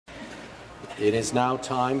It is now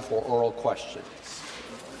time for oral questions.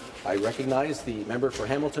 I recognize the member for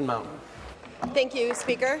Hamilton Mountain. Thank you,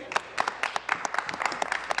 Speaker.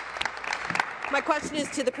 My question is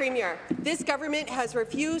to the Premier. This government has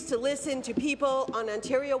refused to listen to people on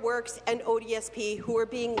Ontario Works and ODSP who are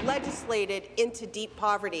being legislated into deep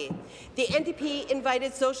poverty. The NDP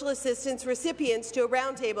invited social assistance recipients to a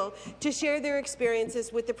roundtable to share their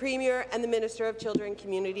experiences with the Premier and the Minister of Children,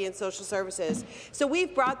 Community and Social Services. So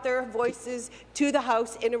we've brought their voices to the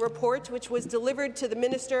House in a report which was delivered to the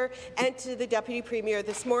Minister and to the Deputy Premier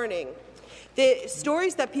this morning. The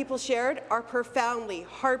stories that people shared are profoundly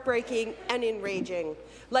heartbreaking and enraging,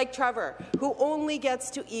 like Trevor, who only gets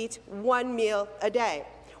to eat one meal a day,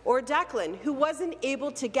 or Declan, who wasn't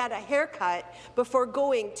able to get a haircut before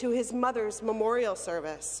going to his mother's memorial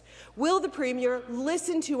service. Will the Premier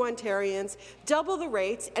listen to Ontarians, double the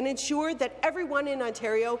rates, and ensure that everyone in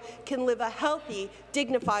Ontario can live a healthy,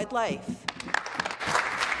 dignified life?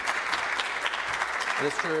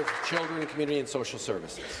 Minister of Children, Community and Social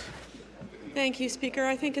Services. Thank you, Speaker.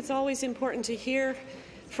 I think it's always important to hear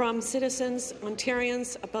from citizens,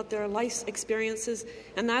 Ontarians, about their life's experiences,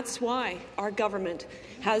 and that's why our government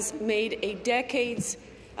has made a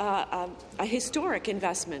historic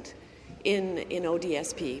investment in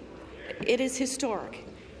ODSP. It is historic,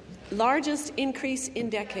 largest increase in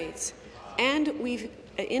decades, and we've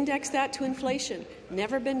indexed that to inflation.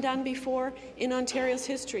 Never been done before in Ontario's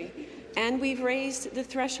history. And we've raised the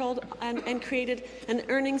threshold and created an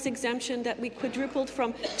earnings exemption that we quadrupled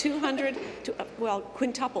from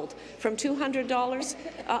quintupled from $200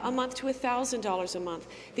 a month to $1,000 a month.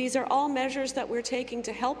 These are all measures that we're taking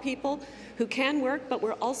to help people who can work, but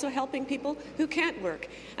we're also helping people who can't work.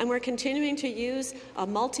 And we're continuing to use a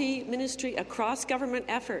multi-ministry, a cross-government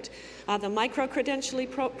effort, the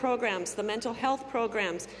micro-credentialing programs, the mental health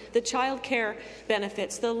programs, the child care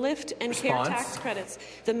benefits, the lift and care tax credits,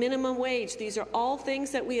 the minimum wage. These are all things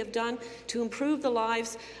that we have done to improve the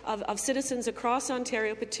lives of citizens across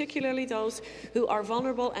Ontario, particularly those who are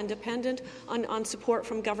vulnerable and dependent on support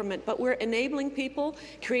from government. But we're enabling people,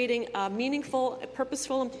 creating meaningful,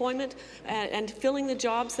 purposeful employment and filling the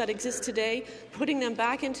jobs that exist today, putting them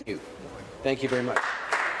back into— Thank you very much.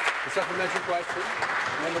 The supplementary question,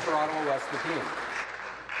 member for Ottawa West, McKeon.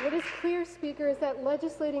 What is clear, Speaker, is that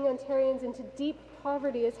legislating Ontarians into deep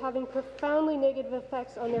poverty is having profoundly negative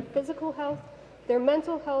effects on their physical health, their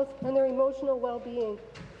mental health, and their emotional well-being.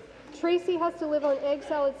 Tracy has to live on egg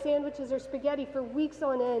salad sandwiches or spaghetti for weeks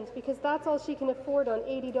on end because that's all she can afford on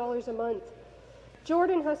 $80 a month.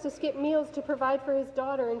 Jordan has to skip meals to provide for his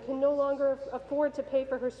daughter and can no longer afford to pay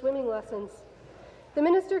for her swimming lessons. The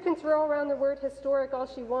minister can throw around the word historic all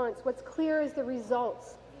she wants. What's clear is the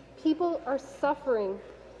results. People are suffering.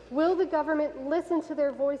 Will the government listen to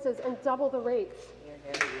their voices and double the rates?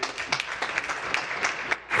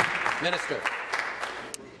 Minister.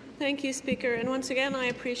 Thank you, Speaker. And once again, I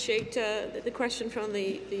appreciate the question from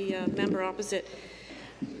the member opposite.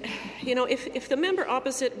 You know, if the member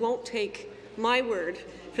opposite won't take my word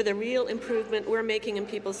for the real improvement we're making in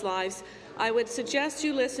people's lives, I would suggest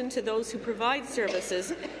you listen to those who provide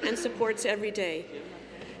services and supports every day.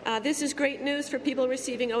 This is great news for people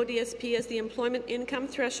receiving ODSP, as the employment income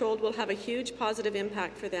threshold will have a huge positive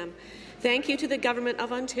impact for them. Thank you to the Government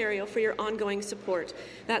of Ontario for your ongoing support.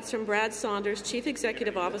 That's from Brad Saunders, Chief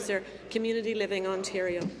Executive Officer, Community Living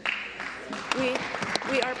Ontario.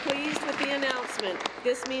 We are pleased with the announcement.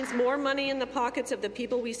 This means more money in the pockets of the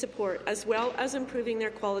people we support, as well as improving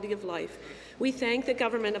their quality of life. We thank the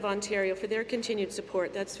Government of Ontario for their continued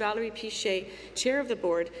support. That's Valerie Piché, Chair of the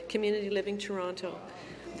Board, Community Living Toronto.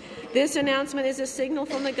 This announcement is a signal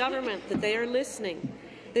from the government that they are listening.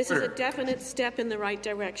 This is a definite step in the right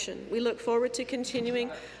direction. We look forward to continuing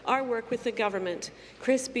our work with the government.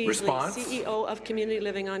 Chris Beasley, CEO of Community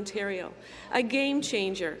Living Ontario. A game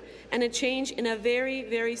changer and a change in a very,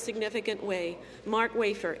 very significant way. Mark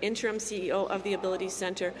Wafer, Interim CEO of the Ability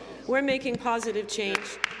Centre. We're making positive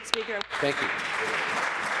change. Speaker. Thank you.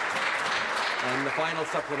 And the final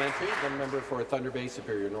supplementary, the member for Thunder Bay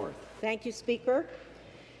Superior North. Thank you, Speaker.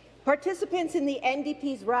 Participants in the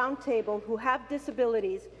NDP's roundtable who have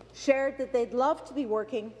disabilities shared that they'd love to be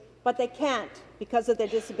working, but they can't because of their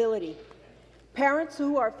disability. Parents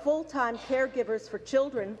who are full-time caregivers for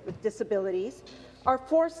children with disabilities are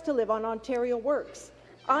forced to live on Ontario Works,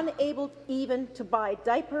 unable even to buy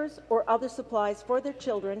diapers or other supplies for their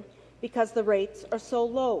children because the rates are so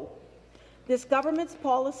low. This government's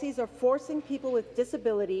policies are forcing people with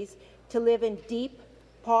disabilities to live in deep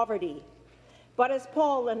poverty. But as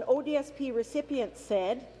Paul, an ODSP recipient,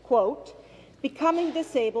 said, quote, "Becoming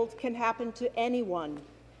disabled can happen to anyone.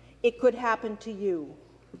 It could happen to you."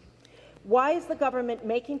 Why is the government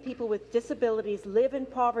making people with disabilities live in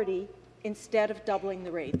poverty instead of doubling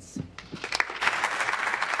the rates?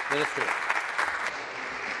 Minister.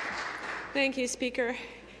 Thank you, Speaker.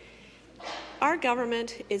 Our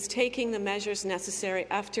government is taking the measures necessary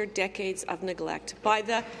after decades of neglect by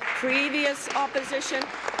the previous opposition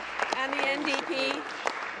and the NDP.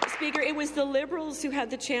 Speaker, it was the Liberals who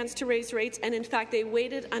had the chance to raise rates, and in fact they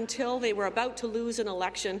waited until they were about to lose an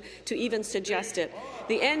election to even suggest it.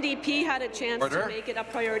 The NDP had a chance to make it a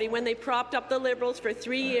priority when they propped up the Liberals for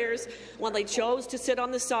 3 years, while they chose to sit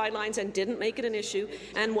on the sidelines and didn't make it an issue.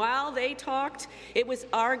 And while they talked, it was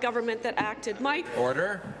our government that acted.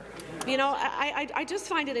 You know, I just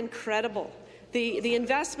find it incredible, the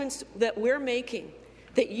investments that we're making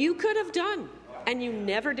that you could have done and you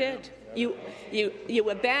never did. You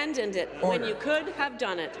abandoned it when you could have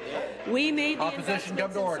done it. We made the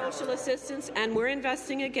investments in social assistance, and we're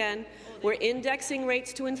investing again. We're indexing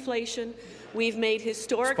rates to inflation. We've made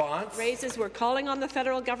historic raises. We're calling on the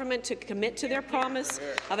federal government to commit to their promise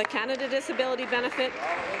of a Canada Disability Benefit.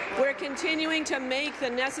 We're continuing to make the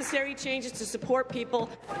necessary changes to support people.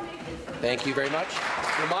 Thank you very much.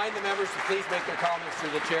 Remind the members to please make their comments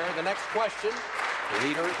through the chair. The next question, the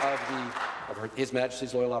Leader of His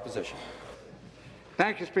Majesty's Loyal Opposition.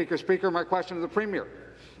 Thank you, Speaker. Speaker, my question to the Premier.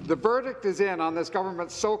 The verdict is in on this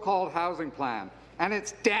government's so-called housing plan, and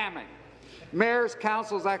it's damning. Mayors,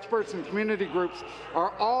 councils, experts and community groups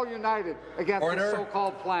are all united against the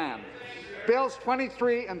so-called plan. Bills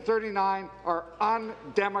 23 and 39 are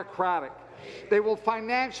undemocratic. They will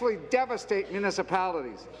financially devastate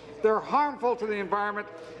municipalities. They're harmful to the environment,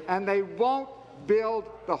 and they won't build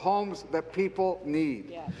the homes that people need.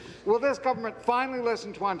 Yeah. Will this government finally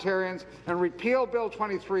listen to Ontarians and repeal Bill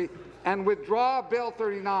 23 and withdraw Bill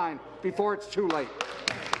 39 before it's too late?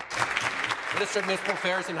 Minister of Municipal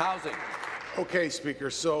Affairs and Housing. Okay, Speaker.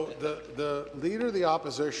 So the Leader of the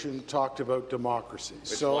Opposition talked about democracy.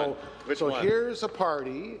 Which one? Here's a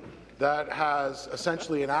party that has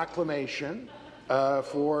essentially an acclamation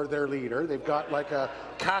for their leader. They've got like a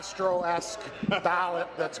Castro-esque ballot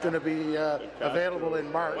that's going to be available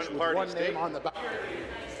in March with one name on the ballot.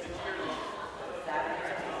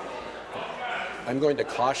 I'm going to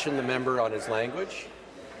caution the member on his language.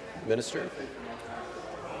 Minister,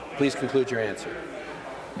 please conclude your answer.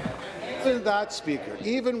 Even that, Speaker,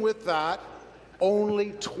 even with that,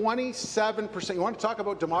 only 27%, you want to talk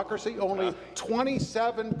about democracy? Only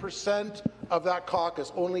 27% of that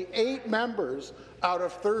caucus, only 8 members out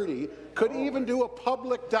of 30, could even do a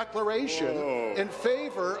public declaration in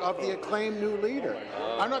favour of the acclaimed new leader.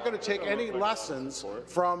 I'm not going to take any lessons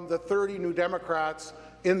from the 30 New Democrats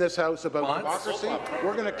in this House about democracy.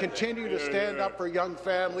 We're going to continue to stand up for young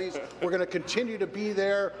families. We're going to continue to be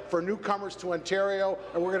there for newcomers to Ontario,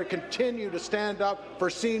 and we're going to continue to stand up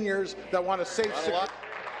for seniors that want a safe, secure.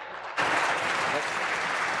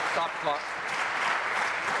 Stop the clock.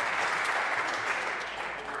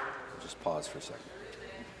 Just pause for a second.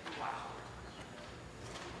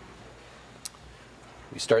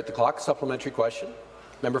 We start the clock. Supplementary question.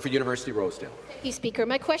 Member for University Rosedale. Thank you, Speaker.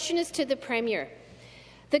 My question is to the Premier.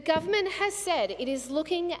 The government has said it is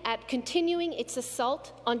looking at continuing its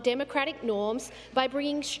assault on democratic norms by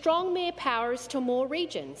bringing strong mayor powers to more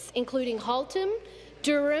regions, including Halton,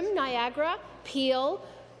 Durham, Niagara, Peel,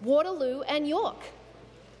 Waterloo and York.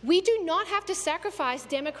 We do not have to sacrifice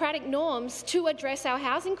democratic norms to address our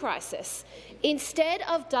housing crisis. Instead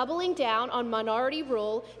of doubling down on minority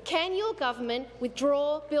rule, can your government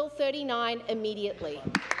withdraw Bill 39 immediately?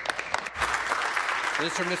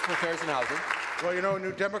 Minister of Municipal Affairs and Housing. Well, you know,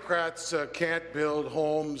 New Democrats can't build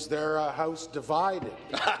homes. They're a house divided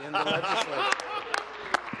in the legislature.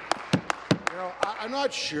 You know, I'm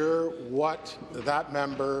not sure what that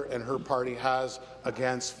member and her party has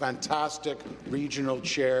against fantastic regional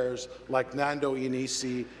chairs like Nando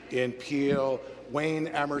Inisi in Peel, Wayne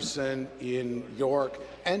Emerson in York,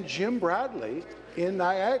 and Jim Bradley in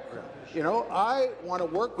Niagara. You know, I want to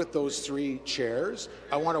work with those 3 chairs.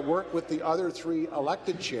 I want to work with the other 3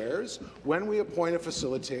 elected chairs when we appoint a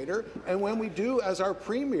facilitator, and when we do, as our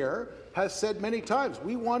Premier has said many times,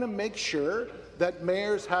 we want to make sure that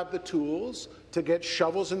mayors have the tools to get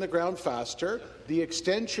shovels in the ground faster. The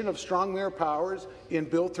extension of strong mayor powers in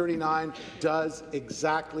Bill 39 does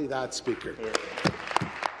exactly that, Speaker.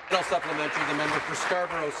 Supplementary, the member for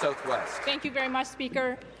Scarborough Southwest. Thank you very much,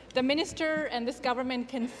 Speaker. The minister and this government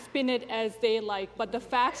can spin it as they like, but the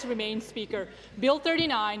facts remain, Speaker. Bill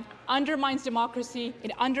 39 undermines democracy,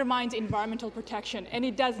 it undermines environmental protection, and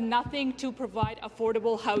it does nothing to provide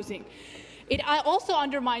affordable housing. It also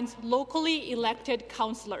undermines locally elected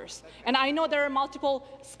councillors. And I know there are multiple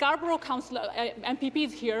Scarborough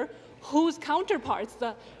MPPs here whose counterparts,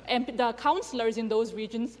 the councillors in those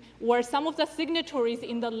regions, were some of the signatories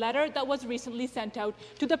in the letter that was recently sent out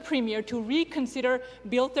to the Premier to reconsider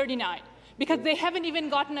Bill 39. Because they haven't even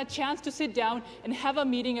gotten a chance to sit down and have a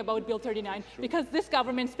meeting about Bill 39, because this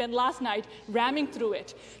government spent last night ramming through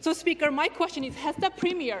it. So, Speaker, my question is, has the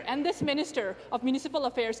Premier and this Minister of Municipal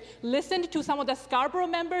Affairs listened to some of the Scarborough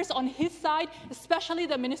members on his side, especially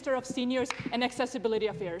the Minister of Seniors and Accessibility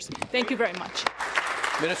Affairs? Thank you very much.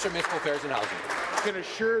 Minister of Municipal Affairs and Housing. I can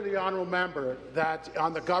assure the honourable member that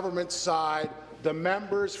on the government side, the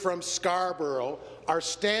members from Scarborough are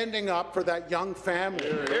standing up for that young family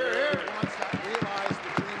who wants to realize the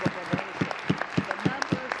dream of homeownership. The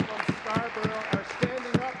members from Scarborough are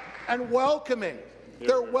standing up and welcoming.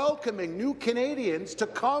 They're welcoming new Canadians to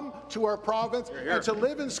come to our province and to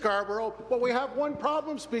live in Scarborough. But we have one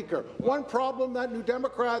problem, Speaker. One problem that New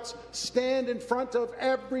Democrats stand in front of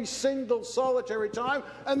every single solitary time,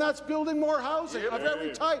 and that's building more housing of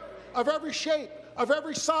every type, of every shape, of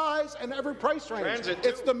every size and every price range.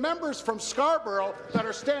 It's the members from Scarborough that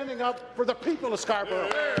are standing up for the people of Scarborough.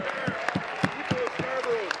 People of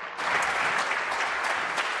Scarborough.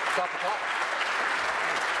 Stop the clock.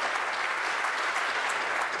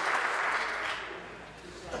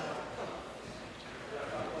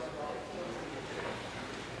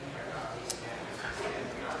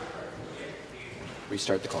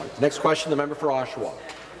 Restart the clock. Next question, the member for Oshawa.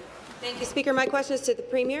 Thank you, Speaker. My question is to the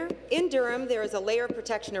Premier. In Durham, there is a layer of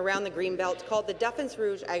protection around the Greenbelt called the Duffins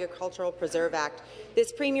Rouge Agricultural Preserve Act.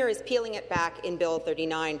 This Premier is peeling it back in Bill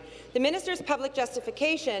 39. The minister's public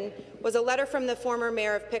justification was a letter from the former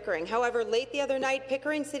mayor of Pickering. However, late the other night,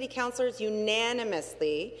 Pickering City councillors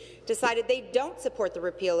unanimously decided they don't support the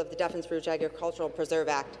repeal of the Duffins Rouge Agricultural Preserve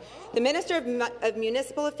Act. The Minister of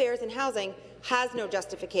Municipal Affairs and Housing has no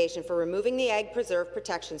justification for removing the ag preserve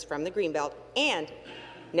protections from the Greenbelt, and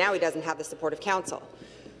now he doesn't have the support of council.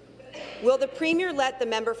 Will the Premier let the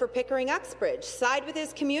member for Pickering-Uxbridge side with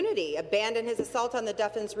his community, abandon his assault on the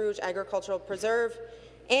Duffins Rouge Agricultural Preserve,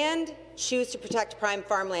 and choose to protect prime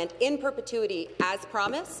farmland in perpetuity as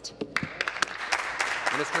promised?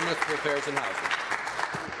 Minister of Municipal Affairs and Housing.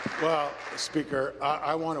 Well, Speaker,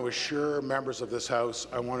 I want to assure members of this House,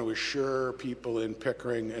 I want to assure people in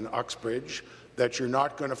Pickering and Uxbridge that you're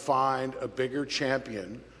not going to find a bigger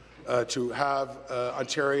champion to have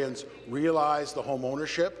Ontarians realize the home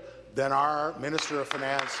ownership than our Minister of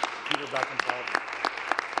Finance, Peter Bethlenfalvy.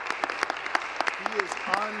 He is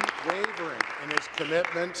unwavering in his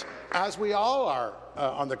commitment, as we all are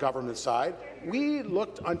on the government side. We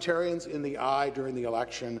looked Ontarians in the eye during the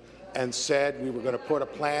election and said we were going to put a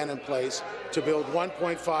plan in place to build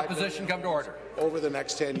 1.5 million come to order over the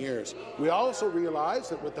next 10 years. We also realized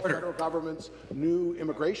that with the federal government's new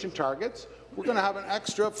immigration targets, we're going to have an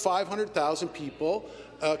extra 500,000 people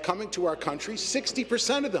coming to our country.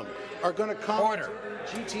 60% of them are going to come to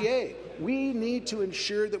the GTA. We need to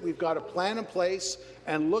ensure that we've got a plan in place,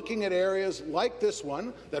 and looking at areas like this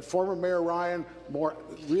one that former Mayor Ryan more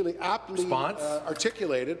really aptly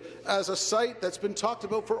articulated as a site that's been talked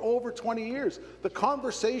about for over 20 years. The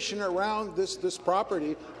conversation around this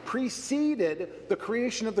property preceded the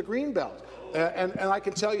creation of the Greenbelt. And I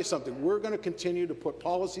can tell you something, we're going to continue to put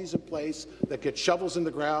policies in place that get shovels in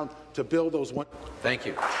the ground to build those one. Thank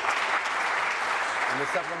you. And the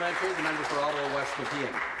supplementary, the member for Ottawa West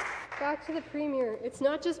Nepean. Back to the Premier. It's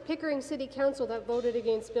not just Pickering City Council that voted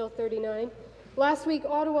against Bill 39. Last week,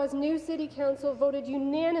 Ottawa's new City Council voted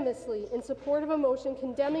unanimously in support of a motion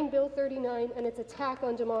condemning Bill 39 and its attack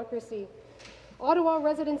on democracy. Ottawa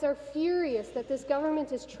residents are furious that this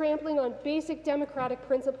government is trampling on basic democratic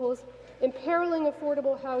principles, imperiling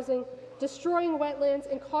affordable housing, destroying wetlands,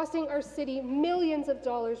 and costing our city millions of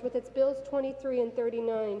dollars with its Bills 23 and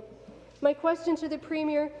 39. My question to the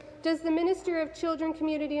Premier, does the Minister of Children,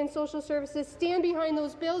 Community and Social Services stand behind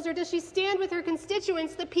those bills, or does she stand with her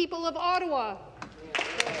constituents, the people of Ottawa?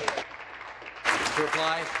 To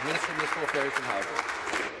reply, Minister of Municipal Affairs and Housing.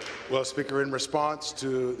 Well, Speaker, in response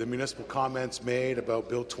to the municipal comments made about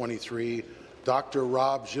Bill 23, Dr.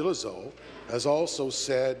 Rob Gillizeau has also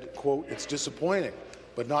said, quote, "It's disappointing,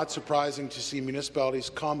 but not surprising to see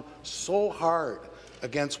municipalities come so hard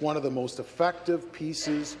against one of the most effective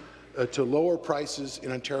pieces to lower prices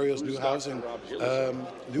in Ontario's new housing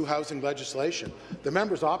legislation." The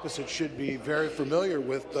members opposite should be very familiar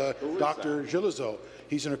with Dr. Gillizeau.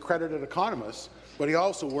 He's an accredited economist, but he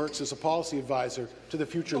also works as a policy advisor to the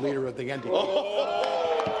future leader of the NDP.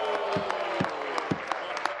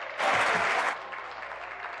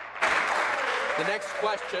 The next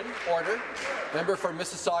question, order. Member for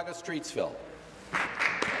Mississauga-Streetsville.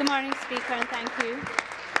 Good morning, Speaker, and thank you.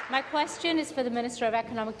 My question is for the Minister of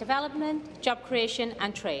Economic Development, Job Creation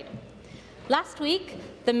and Trade. Last week,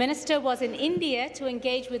 the Minister was in India to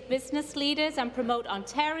engage with business leaders and promote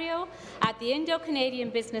Ontario at the Indo-Canadian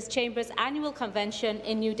Business Chamber's annual convention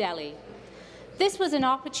in New Delhi. This was an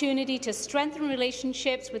opportunity to strengthen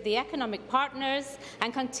relationships with the economic partners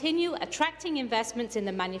and continue attracting investments in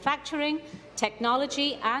the manufacturing,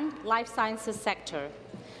 technology and life sciences sector.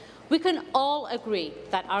 We can all agree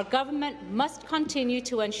that our government must continue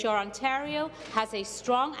to ensure Ontario has a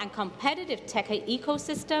strong and competitive tech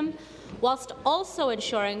ecosystem, whilst also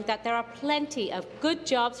ensuring that there are plenty of good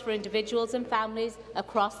jobs for individuals and families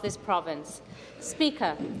across this province.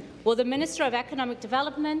 Speaker, will the Minister of Economic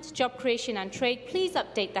Development, Job Creation and Trade please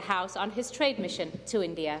update the House on his trade mission to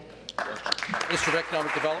India? Minister of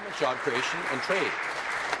Economic Development, Job Creation and Trade.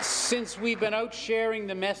 Since we've been out sharing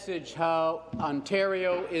the message how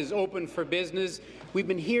Ontario is open for business, we've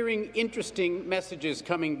been hearing interesting messages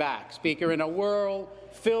coming back. Speaker, in a world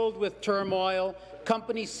filled with turmoil,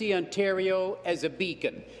 companies see Ontario as a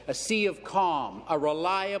beacon, a sea of calm, a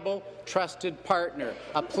reliable, trusted partner,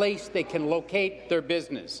 a place they can locate their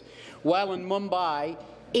business. While in Mumbai,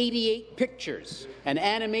 88 Pictures, an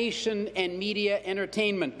animation and media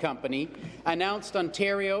entertainment company, announced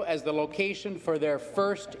Ontario as the location for their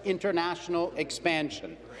first international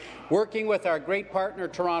expansion. Working with our great partner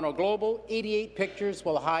Toronto Global, 88 Pictures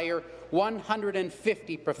will hire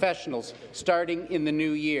 150 professionals starting in the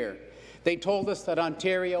new year. They told us that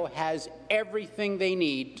Ontario has everything they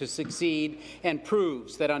need to succeed and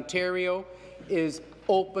proves that Ontario is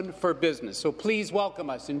open for business. So please welcome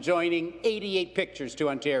us in joining 88 Pictures to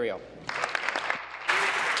Ontario.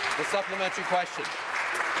 The supplementary question.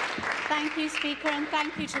 Thank you, Speaker, and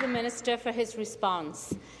thank you to the Minister for his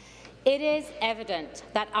response. It is evident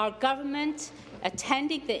that our government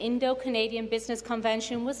attending the Indo-Canadian Business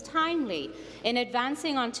Convention was timely in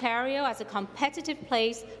advancing Ontario as a competitive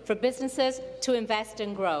place for businesses to invest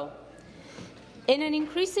and grow. In an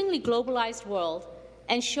increasingly globalized world,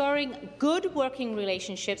 ensuring good working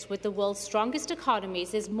relationships with the world's strongest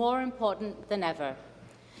economies is more important than ever.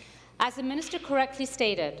 As the Minister correctly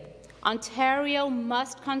stated, Ontario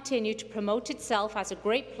must continue to promote itself as a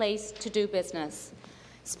great place to do business.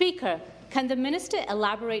 Speaker, can the Minister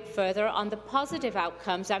elaborate further on the positive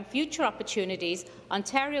outcomes and future opportunities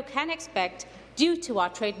Ontario can expect due to our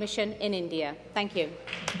trade mission in India? Thank you.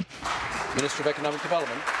 Minister of Economic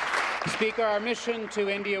Development. Speaker, our mission to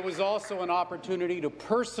India was also an opportunity to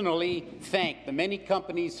personally thank the many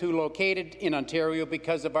companies who located in Ontario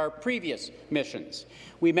because of our previous missions.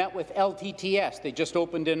 We met with LTTS, they just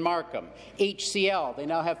opened in Markham. HCL, they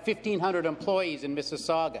now have 1,500 employees in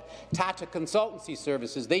Mississauga. Tata Consultancy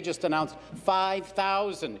Services, they just announced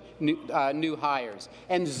 5,000 new hires.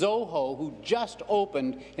 And Zoho, who just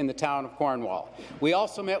opened in the town of Cornwall. We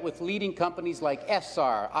also met with leading companies like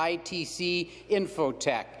SR, ITC,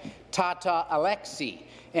 Infotech, Tata Alexi,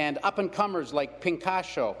 and up-and-comers like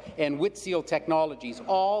Pinkasho and Whitseal Technologies,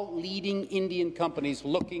 all leading Indian companies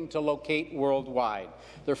looking to locate worldwide.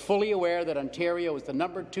 They're fully aware that Ontario is the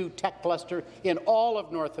 #2 tech cluster in all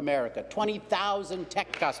of North America. 20,000 tech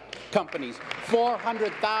companies,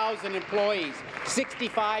 400,000 employees,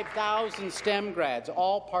 65,000 STEM grads,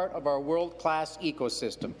 all part of our world-class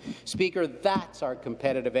ecosystem. Speaker, that's our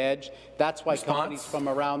competitive edge. That's why companies from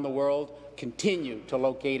around the world continue to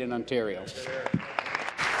locate in Ontario.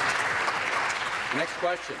 Next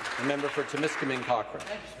question, the member for Timiskaming Cochrane.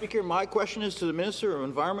 Speaker, my question is to the Minister of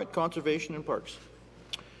Environment, Conservation and Parks.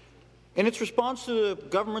 In its response to the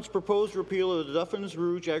government's proposed repeal of the Duffins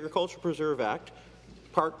Rouge Agricultural Preserve Act,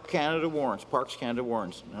 Parks Canada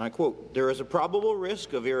warns, and I quote, "There is a probable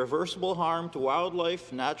risk of irreversible harm to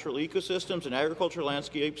wildlife, natural ecosystems and agricultural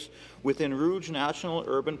landscapes within Rouge National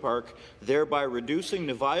Urban Park, thereby reducing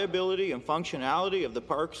the viability and functionality of the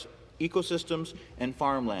park's ecosystems and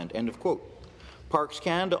farmland." End of quote. Parks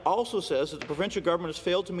Canada also says that the provincial government has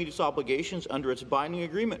failed to meet its obligations under its binding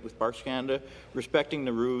agreement with Parks Canada respecting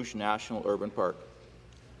the Rouge National Urban Park.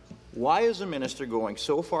 Why is the minister going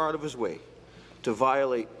so far out of his way to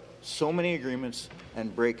violate so many agreements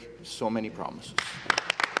and break so many promises?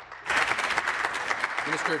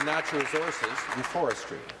 Minister of Natural Resources and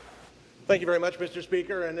Forestry. Thank you very much, Mr.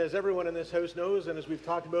 Speaker. And as everyone in this House knows, and as we've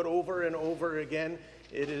talked about over and over again,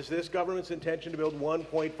 It is this government's intention to build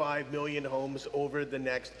 1.5 million homes over the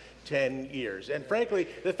next 10 years. And frankly,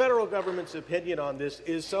 the federal government's opinion on this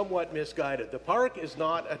is somewhat misguided. The park is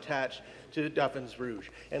not attached to Duffins Rouge.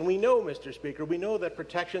 And we know, Mr. Speaker, we know that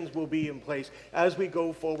protections will be in place as we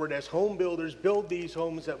go forward, as home builders build these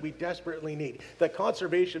homes that we desperately need, that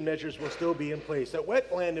conservation measures will still be in place, that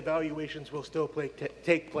wetland evaluations will still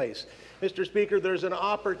take place. Mr. Speaker, there's an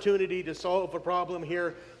opportunity to solve a problem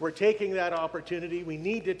here. We're taking that opportunity. We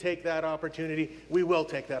need to take that opportunity. We will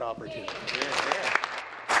take that opportunity.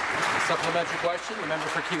 Supplementary question, the member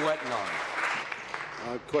for Kiewit-Long.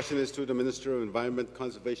 Question is to the Minister of Environment,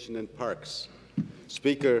 Conservation and Parks.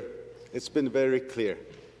 Speaker, it's been very clear.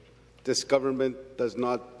 This government does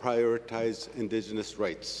not prioritize Indigenous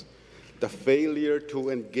rights. The failure to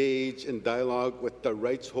engage in dialogue with the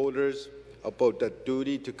rights holders about the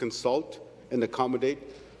duty to consult and accommodate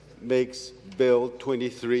makes Bill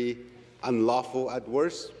 23 unlawful at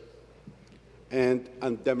worst and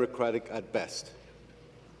undemocratic at best.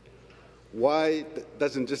 Why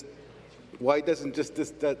doesn't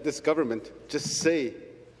this government just say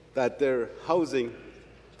that their housing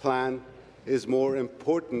plan is more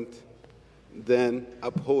important than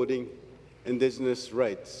upholding Indigenous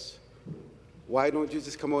rights? Why don't you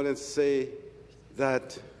just come out and say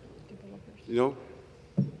that, you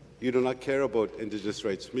do not care about Indigenous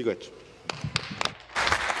rights? Miigwech.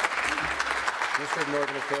 Minister of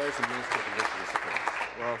Northern Affairs and Minister of Indigenous Affairs.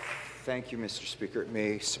 Well, thank you, Mr. Speaker. It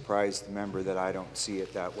may surprise the member that I don't see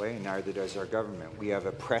it that way, and neither does our government. We have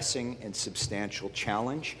a pressing and substantial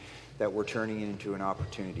challenge that we're turning into an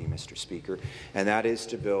opportunity, Mr. Speaker, and that is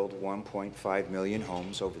to build 1.5 million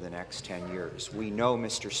homes over the next 10 years. We know,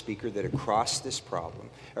 Mr. Speaker, that across this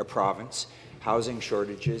province, housing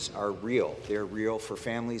shortages are real. They're real for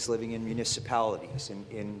families living in municipalities,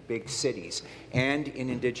 in big cities, and in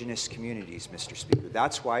Indigenous communities, Mr. Speaker.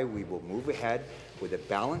 That's why we will move ahead with a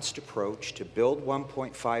balanced approach to build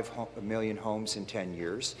 1.5 million homes in 10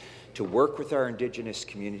 years, to work with our Indigenous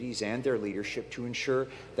communities and their leadership to ensure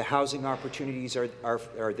the housing opportunities are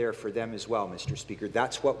there for them as well, Mr. Speaker.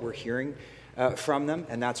 That's what we're hearing from them,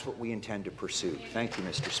 and that's what we intend to pursue. Thank you,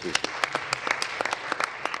 Mr. Speaker.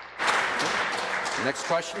 Next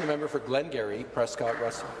question, the member for Glengarry, Prescott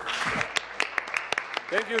Russell.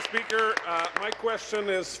 Thank you, Speaker. My question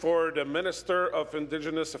is for the Minister of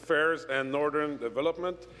Indigenous Affairs and Northern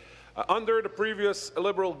Development. Under the previous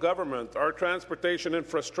Liberal government, our transportation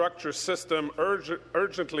infrastructure system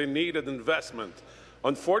urgently needed investment.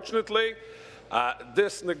 Unfortunately,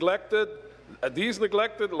 these neglected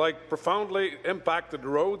profoundly impacted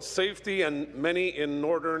road safety and many in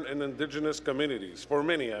Northern and Indigenous communities. For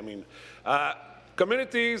many, I mean.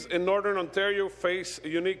 Communities in Northern Ontario face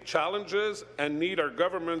unique challenges and need our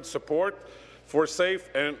government support for safe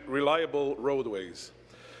and reliable roadways.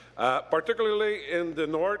 Particularly in the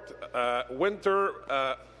north,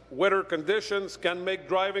 weather conditions can make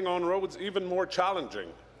driving on roads even more challenging.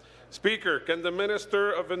 Speaker, can the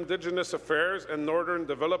Minister of Indigenous Affairs and Northern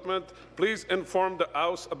Development please inform the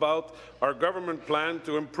House about our government plan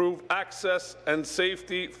to improve access and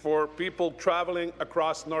safety for people travelling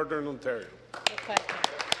across Northern Ontario?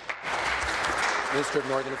 Minister of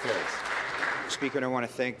Northern Affairs. Speaker, I want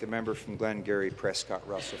to thank the member from Glengarry, Prescott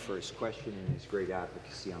Russell, for his question and his great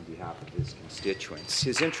advocacy on behalf of his constituents.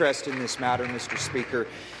 His interest in this matter, Mr. Speaker,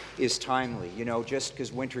 is timely. Just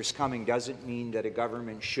because winter's coming doesn't mean that a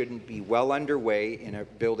government shouldn't be well underway in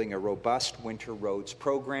building a robust winter roads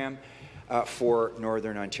program for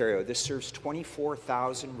Northern Ontario. This serves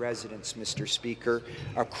 24,000 residents, Mr. Speaker,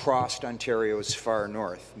 across Ontario's far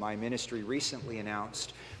north. My ministry recently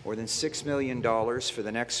announced more than $6 million for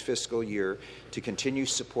the next fiscal year to continue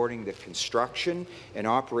supporting the construction and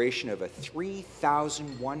operation of a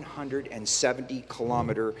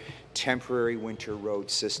 3,170-kilometre temporary winter road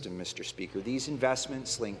system, Mr. Speaker. These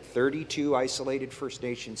investments link 32 isolated First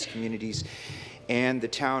Nations communities and the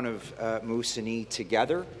town of Moosonee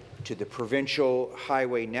together to the provincial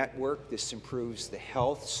highway network. This improves the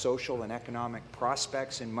health, social and economic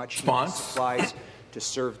prospects and much-needed supplies to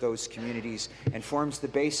serve those communities and forms the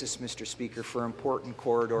basis, Mr. Speaker, for important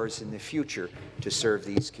corridors in the future to serve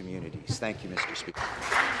these communities. Thank you, Mr. Speaker.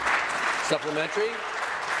 Supplementary.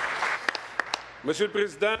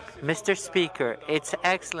 Mr. Speaker, it's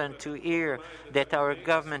excellent to hear that our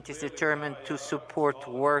government is determined to support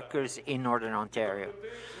workers in Northern Ontario.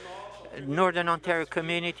 Northern Ontario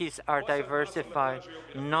communities are diversified,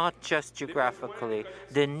 not just geographically.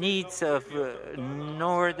 The needs of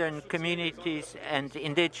northern communities and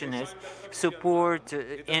Indigenous support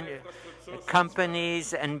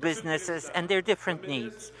companies and businesses and their different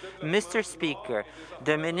needs. Mr. Speaker,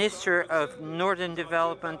 the Minister of Northern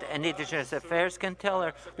Development and Indigenous Affairs can tell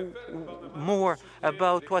her more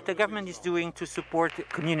about what the government is doing to support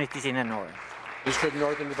communities in the North. Minister of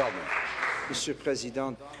Northern Development.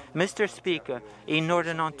 Mr. Speaker, in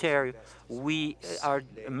Northern Ontario, we are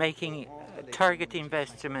making target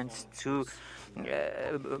investments to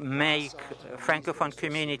make Francophone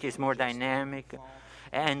communities more dynamic,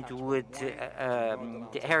 and with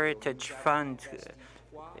the Heritage Fund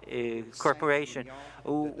Corporation,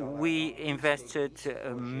 we invested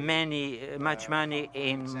much money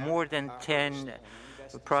in more than 10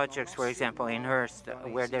 projects, for example, in Hearst,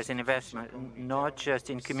 where there's an investment not just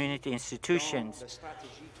in community institutions,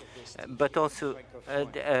 but also a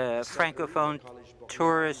Francophone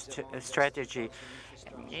tourist strategy.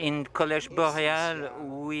 In Collège Boréal,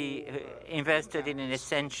 we invested in an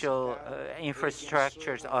essential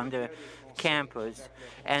infrastructures on the campus,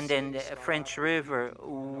 and then French River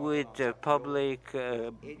with the public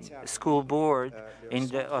school board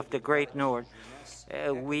of the Great North.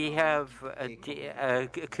 We have a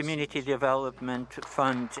community development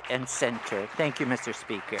fund and center. Thank you, Mr.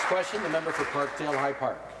 Speaker. Next question, the member for Parkdale High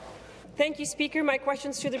Park. Thank you, Speaker. My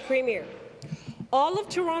question's to the Premier. All of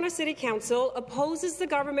Toronto City Council opposes the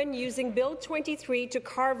government using Bill 23 to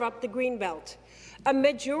carve up the Greenbelt. A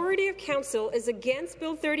majority of Council is against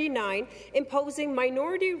Bill 39, imposing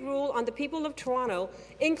minority rule on the people of Toronto,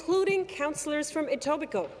 including councillors from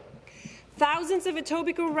Etobicoke. Thousands of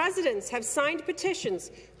Etobicoke residents have signed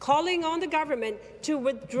petitions calling on the government to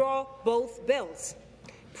withdraw both bills.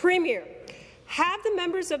 Premier, have the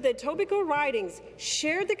members of the Etobicoke ridings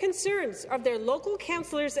shared the concerns of their local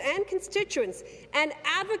councillors and constituents and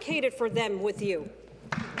advocated for them with you?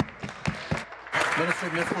 Minister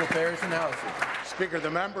of Municipal Affairs and Housing. Speaker, the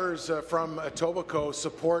members from Etobicoke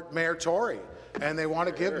support Mayor Tory, and they want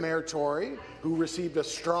to give Mayor Tory, who received a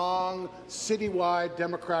strong citywide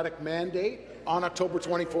Democratic mandate on October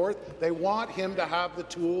 24th, they want him to have the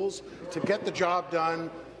tools to get the job done,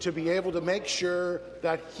 to be able to make sure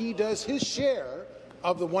that he does his share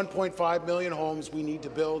of the 1.5 million homes we need to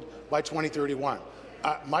build by 2031.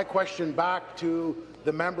 My question back to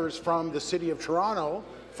the members from the City of Toronto,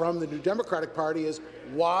 from the New Democratic Party, is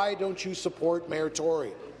why don't you support Mayor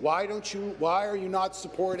Tory? Why are you not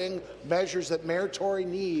supporting measures that Mayor Tory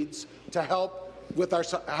needs to help with our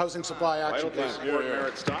housing supply action plan?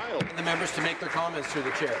 And the members to make their comments through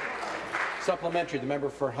the chair. Supplementary, the member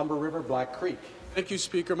for Humber River, Black Creek. Thank you,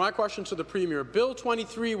 Speaker. My question to the Premier. Bill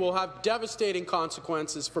 23 will have devastating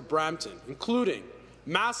consequences for Brampton, including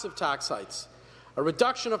massive tax hikes, a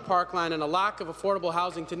reduction of parkland, and a lack of affordable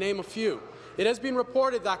housing, to name a few. It has been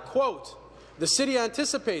reported that, quote, the city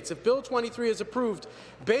anticipates, if Bill 23 is approved,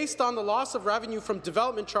 based on the loss of revenue from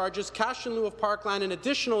development charges, cash in lieu of parkland, and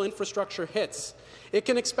additional infrastructure hits, it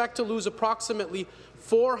can expect to lose approximately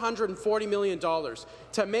 $440 million.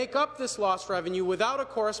 To make up this lost revenue without a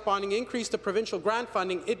corresponding increase to provincial grant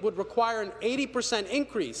funding, it would require an 80%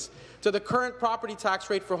 increase to the current property tax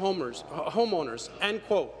rate for homeowners, end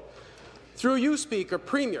quote. Through you, Speaker,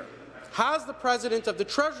 Premier, has the President of the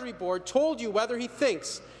Treasury Board told you whether he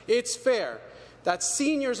thinks it's fair that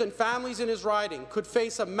seniors and families in his riding could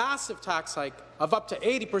face a massive tax hike of up to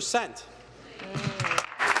 80%?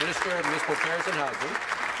 Minister of Municipal Affairs and Housing.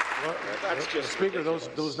 Well, Speaker,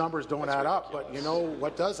 those numbers don't add up, but you know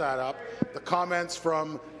what does add up? The comments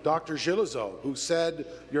from Dr. Gillizeau, who said,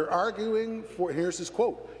 you're arguing for, here's his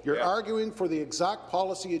quote, you're arguing for the exact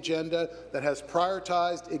policy agenda that has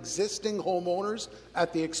prioritized existing homeowners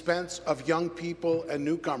at the expense of young people and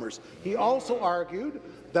newcomers. He also argued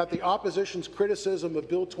that the opposition's criticism of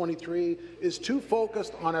Bill 23 is too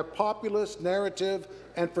focused on a populist narrative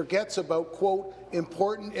and forgets about, quote,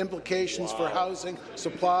 important implications for housing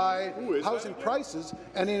supply, housing prices,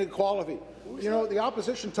 and inequality. You know, the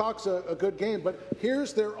opposition talks a good game, but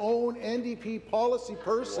here's their own NDP policy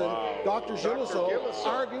person, Dr. Gillizeau,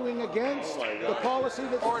 arguing against the policy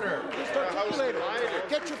that's just articulated.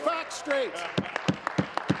 Get your facts straight.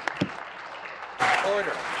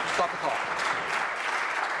 Order. Stop the clock.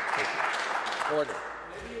 Order.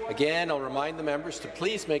 Again, I'll remind the members to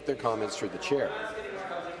please make their comments through the chair.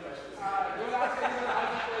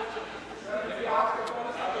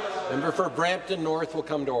 Member for Brampton North will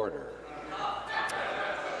come to order.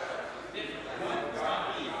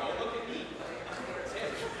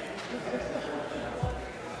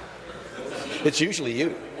 It's usually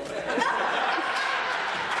you.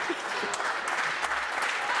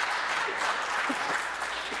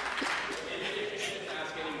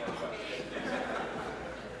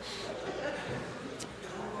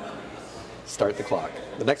 Start the clock.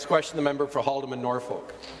 The next question, the member for Haldimand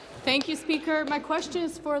Norfolk. Thank you, Speaker. My question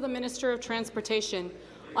is for the Minister of Transportation.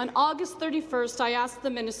 On August 31st, I asked the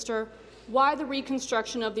Minister why the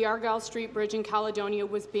reconstruction of the Argyle Street Bridge in Caledonia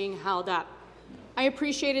was being held up. I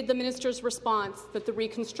appreciated the Minister's response that the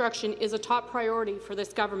reconstruction is a top priority for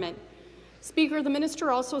this government. Speaker, the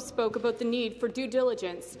Minister also spoke about the need for due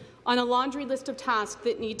diligence on a laundry list of tasks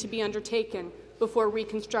that need to be undertaken before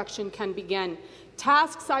reconstruction can begin.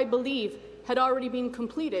 Tasks, I believe, had already been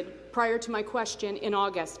completed prior to my question in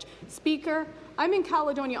August. Speaker, I'm in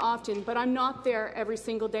Caledonia often, but I'm not there every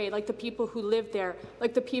single day like the people who live there,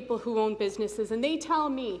 like the people who own businesses, and they tell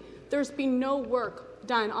me there's been no work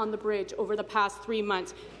done on the bridge over the past 3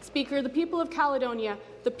 months. Speaker, the people of Caledonia,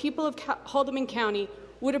 the people of Haldimand County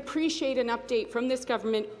would appreciate an update from this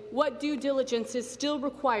government what due diligence is still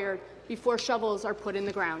required before shovels are put in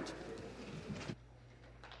the ground.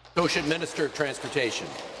 Associate Minister of Transportation.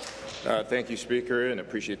 Thank you, Speaker, and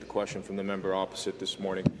appreciate the question from the member opposite this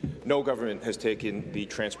morning. No government has taken the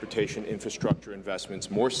transportation infrastructure investments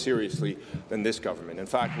more seriously than this government. In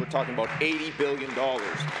fact, we're talking about $80 billion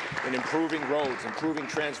in improving roads, improving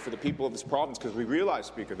trends for the people of this province, because we realize,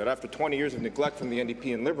 Speaker, that after 20 years of neglect from the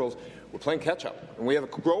NDP and Liberals, we're playing catch-up, and we have a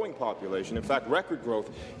growing population. In fact, record growth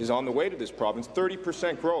is on the way to this province,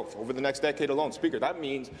 30% growth over the next decade alone. Speaker, that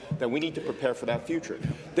means that we need to prepare for that future.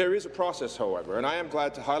 There is a process, however, and I am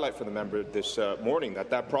glad to highlight for the member this morning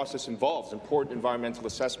that process involves important environmental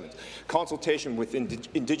assessments, consultation with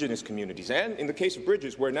Indigenous communities, and, in the case of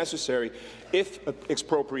bridges, where necessary, if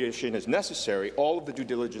expropriation is necessary, all of the due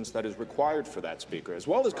diligence that is required for that, Speaker, as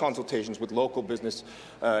well as consultations with local business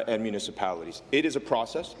and municipalities. It is a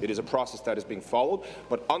process. It is a process that is being followed,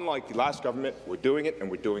 but unlike the last government, we're doing it, and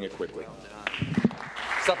we're doing it quickly.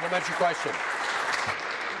 Supplementary question.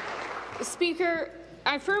 Speaker,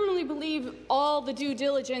 I firmly believe all the due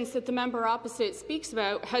diligence that the member opposite speaks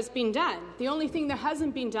about has been done. The only thing that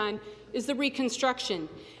hasn't been done is the reconstruction.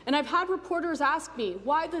 And I've had reporters ask me,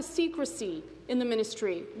 why the secrecy in the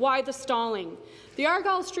ministry? Why the stalling? The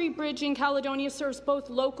Argyle Street Bridge in Caledonia serves both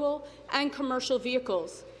local and commercial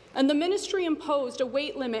vehicles. And the ministry imposed a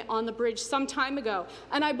weight limit on the bridge some time ago,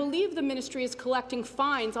 and I believe the ministry is collecting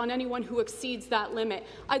fines on anyone who exceeds that limit.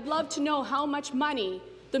 I'd love to know how much money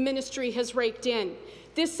the ministry has raked in.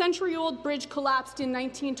 This century-old bridge collapsed in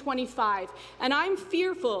 1925, and I'm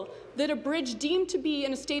fearful that a bridge deemed to be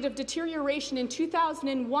in a state of deterioration in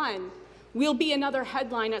 2001 will be another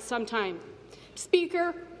headline at some time.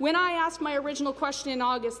 Speaker, when I asked my original question in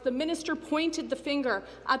August, the minister pointed the finger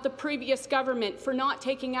at the previous government for not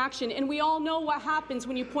taking action, and we all know what happens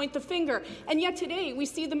when you point the finger. And yet today, we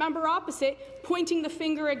see the member opposite pointing the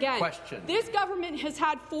finger again. Question. This government has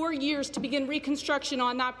had 4 years to begin reconstruction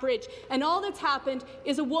on that bridge, and all that's happened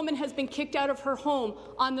is a woman has been kicked out of her home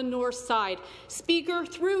on the north side. Speaker,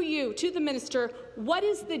 through you to the minister, what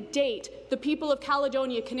is the date the people of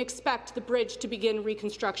Caledonia can expect the bridge to begin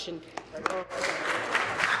reconstruction?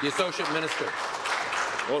 The Associate Minister.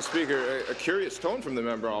 Well, Speaker, a curious tone from the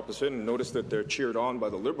member opposite, and notice that they're cheered on by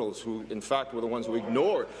the Liberals, who, in fact, were the ones who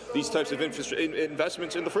ignore these types of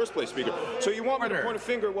investments in the first place, Speaker. So you want me to point a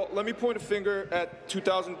finger? Well, let me point a finger at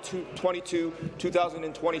 2022,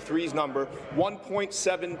 2023's number,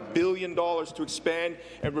 $1.7 billion to expand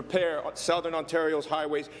and repair Southern Ontario's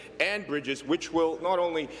highways and bridges, which will not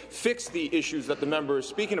only fix the issues that the member is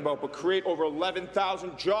speaking about, but create over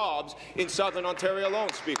 11,000 jobs in Southern Ontario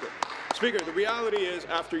alone, Speaker. Speaker, the reality is,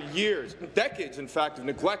 after years, decades, in fact, of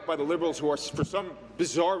neglect by the Liberals, who are, for some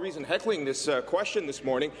bizarre reason, heckling this question this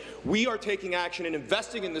morning, we are taking action and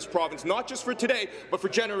investing in this province, not just for today, but for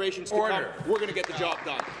generations to come. We're going to get the job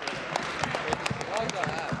done.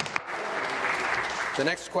 The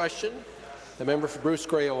next question, the member for Bruce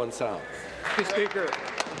Grey, Owen Sound. Thank you, Speaker.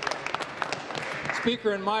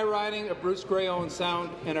 Speaker, in my riding of Bruce Grey, Owen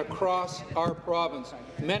Sound, and across our province,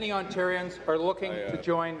 many Ontarians are looking to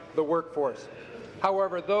join the workforce.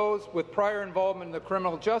 However, those with prior involvement in the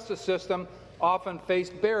criminal justice system often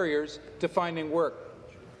face barriers to finding work.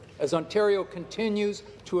 As Ontario continues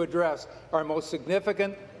to address our most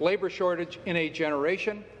significant labour shortage in a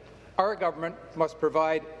generation, our government must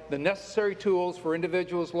provide the necessary tools for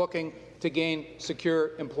individuals looking to gain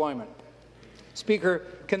secure employment. Speaker,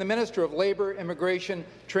 can the Minister of Labour, Immigration,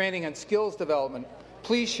 Training and Skills Development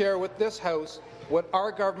please share with this House what our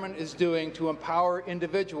government is doing to empower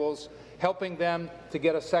individuals, helping them to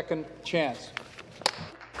get a second chance?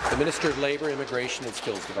 The Minister of Labour, Immigration and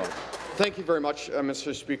Skills Development. Thank you very much,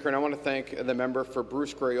 Mr. Speaker, and I want to thank the member for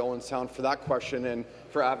Bruce Grey, Owen Sound for that question and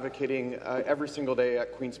for advocating every single day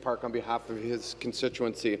at Queen's Park on behalf of his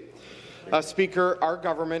constituency. Speaker, our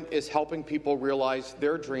government is helping people realize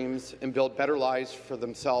their dreams and build better lives for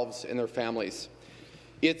themselves and their families.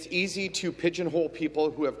 It's easy to pigeonhole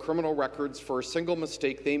people who have criminal records for a single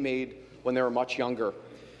mistake they made when they were much younger.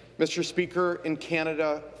 Mr. Speaker, in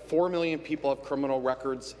Canada, 4 million people have criminal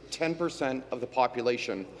records, 10% of the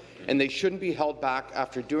population, and they shouldn't be held back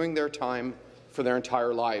after doing their time for their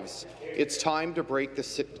entire lives. It's time to break the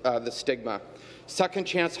stigma. Second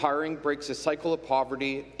chance hiring breaks a cycle of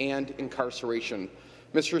poverty and incarceration.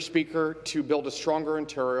 Mr. Speaker, to build a stronger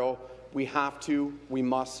Ontario, we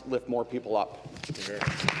must lift more people up.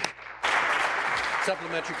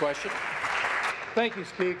 Supplementary question. Thank you,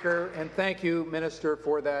 Speaker, and thank you, Minister,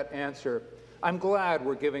 for that answer. I'm glad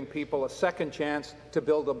we're giving people a second chance to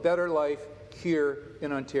build a better life here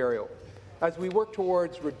in Ontario. As we work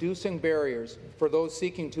towards reducing barriers for those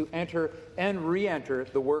seeking to enter and re-enter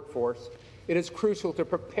the workforce, it is crucial to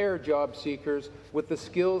prepare job seekers with the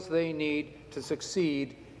skills they need to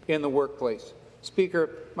succeed in the workplace. Speaker,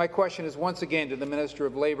 my question is once again to the Minister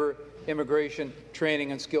of Labour, Immigration,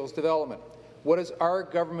 Training and Skills Development. What is our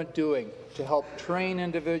government doing to help train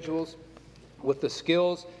individuals with the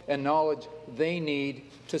skills and knowledge they need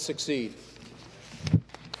to succeed?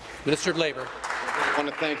 Minister of Labour. I want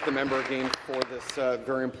to thank the member again for this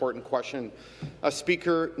very important question.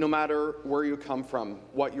 Speaker, no matter where you come from,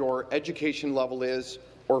 what your education level is,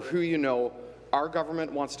 or who you know, our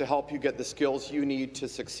government wants to help you get the skills you need to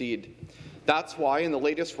succeed. That's why in the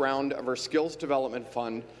latest round of our Skills Development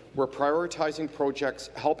Fund, we're prioritizing projects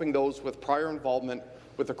helping those with prior involvement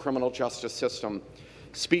with the criminal justice system.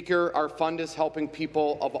 Speaker, our fund is helping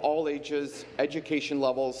people of all ages, education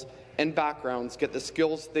levels, and backgrounds get the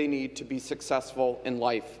skills they need to be successful in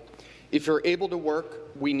life. If you're able to work,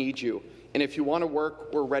 we need you. And if you want to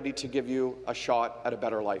work, we're ready to give you a shot at a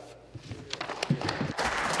better life.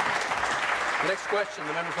 The next question,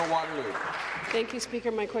 the member for Waterloo. Thank you,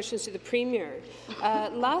 Speaker. My question is to the Premier.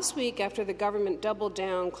 Last week, after the government doubled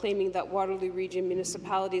down, claiming that Waterloo Region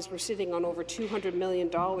municipalities were sitting on over $200 million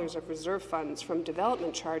of reserve funds from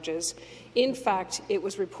development charges, in fact, it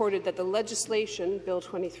was reported that the legislation, Bill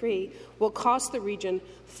 23, will cost the region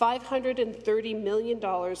 $530 million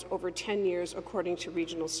over 10 years, according to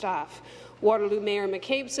regional staff. Waterloo Mayor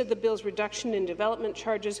McCabe said the bill's reduction in development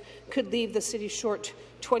charges could leave the city short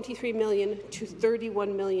 $23 million to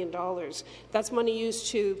 $31 million. That's money used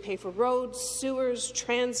to pay for roads, sewers,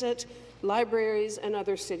 transit, libraries, and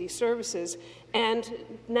other city services. And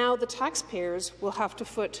now the taxpayers will have to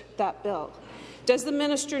foot that bill. Does the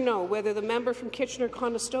minister know whether the member from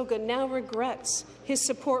Kitchener-Conestoga now regrets his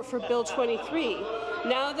support for Bill 23,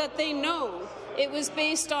 now that they know it was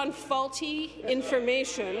based on faulty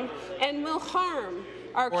information and will harm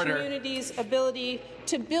our community's ability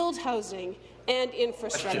to build housing and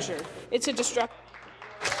infrastructure? It's a destruction.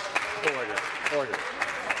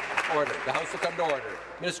 Order. The House will come to order.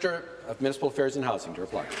 Minister of Municipal Affairs and Housing to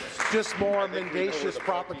reply. Just more mendacious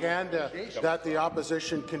propaganda that the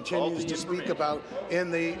opposition continues to speak about in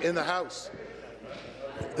the House.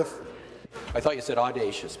 I thought you said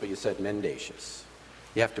audacious, but you said mendacious.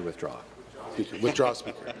 You have to withdraw. Withdraw,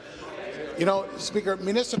 Speaker. You know, Speaker,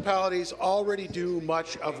 municipalities already do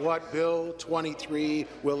much of what Bill 23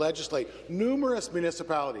 will legislate. Numerous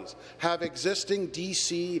municipalities have existing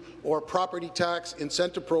DC or property tax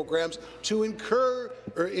incentive programs to encourage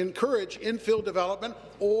infill development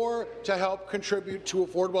or to help contribute to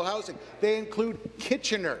affordable housing. They include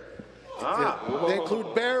Kitchener. They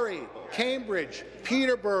include Barrie, Cambridge,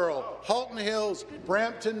 Peterborough, Halton Hills,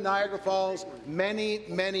 Brampton, Niagara Falls, many,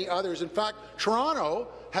 many others. In fact, Toronto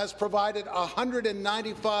has provided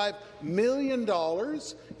 $195 million in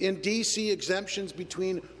DC exemptions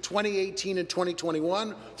between 2018 and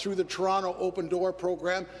 2021 through the Toronto Open Door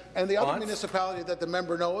program. And the other municipality that the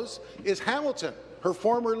member knows is Hamilton, her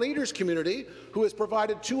former leaders community, who has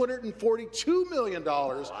provided $242 million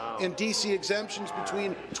in DC exemptions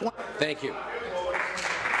between 20. Thank you.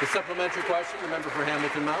 The supplementary question, the member for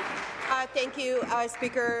Hamilton Mountain. Thank you,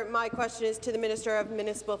 Speaker. My question is to the Minister of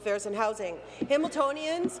Municipal Affairs and Housing.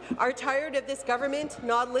 Hamiltonians are tired of this government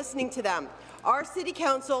not listening to them. Our City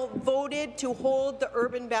Council voted to hold the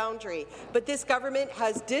urban boundary, but this government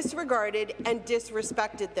has disregarded and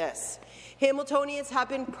disrespected this. Hamiltonians have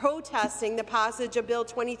been protesting the passage of Bill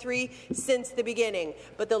 23 since the beginning,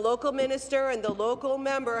 but the local minister and the local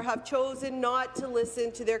member have chosen not to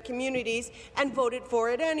listen to their communities and voted for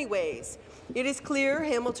it anyways. It is clear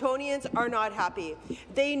Hamiltonians are not happy.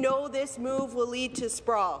 They know this move will lead to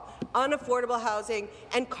sprawl, unaffordable housing,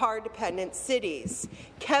 and car-dependent cities.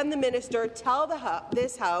 Can the minister tell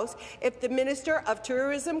this House if the Minister of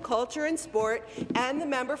Tourism, Culture and Sport and the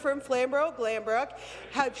member from Flamborough-Glanbrook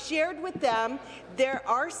have shared with them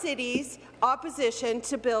our city's opposition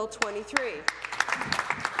to Bill 23?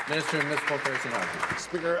 Minister of Municipal Affairs and Housing.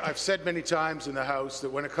 Speaker, I've said many times in the House that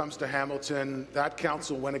when it comes to Hamilton, that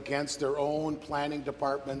council went against their own planning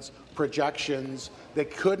department's projections. They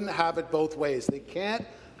couldn't have it both ways. They can't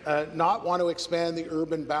not want to expand the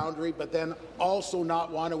urban boundary, but then also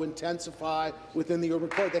not want to intensify within the urban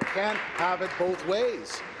core. They can't have it both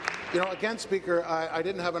ways. You know, again, Speaker, I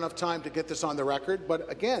didn't have enough time to get this on the record,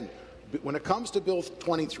 but again, when it comes to Bill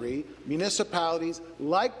 23, municipalities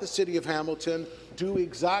like the City of Hamilton do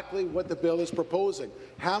exactly what the bill is proposing.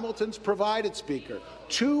 Hamilton's provided, Speaker,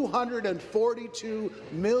 $242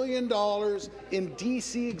 million in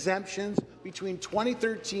DC exemptions between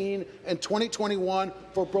 2013 and 2021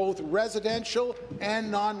 for both residential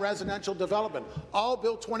and non-residential development. All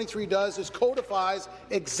Bill 23 does is codifies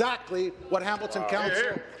exactly what Hamilton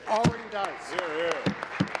Council already does.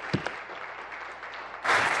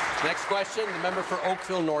 Next question, the member for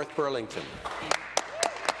Oakville North Burlington.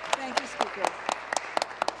 Thank you, Speaker.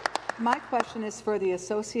 My question is for the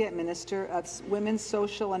Associate Minister of Women's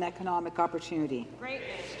Social and Economic Opportunity. Great.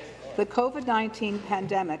 The COVID-19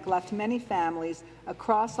 pandemic left many families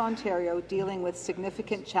across Ontario dealing with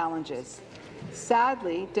significant challenges.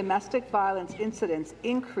 Sadly, domestic violence incidents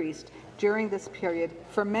increased during this period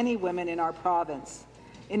for many women in our province.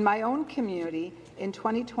 In my own community, in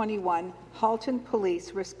 2021, Halton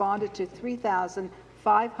Police responded to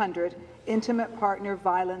 3,500 intimate partner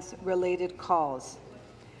violence-related calls.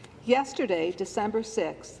 Yesterday, December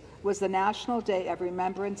 6th, was the National Day of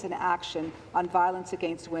Remembrance and Action on Violence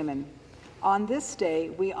Against Women. On this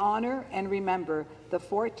day, we honour and remember the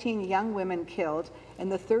 14 young women killed and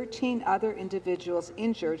the 13 other individuals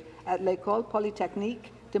injured at l'École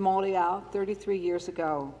Polytechnique de Montréal 33 years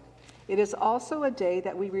ago. It is also a day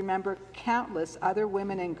that we remember countless other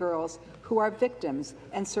women and girls who are victims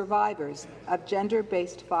and survivors of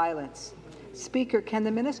gender-based violence. Speaker, can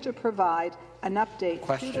the minister provide an update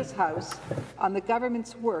to this House on the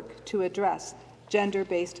government's work to address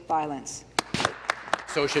gender-based violence?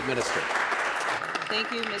 Associate Minister.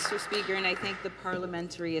 Thank you, Mr. Speaker, and I thank the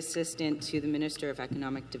Parliamentary Assistant to the Minister of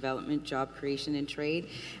Economic Development, Job Creation and Trade,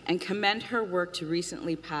 and commend her work to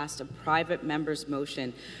recently pass a private member's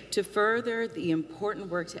motion to further the important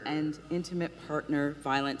work to end intimate partner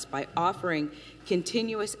violence by offering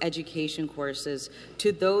continuous education courses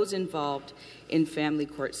to those involved in family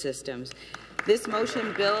court systems. This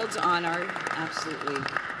motion builds on our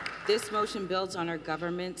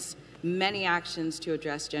government's many actions to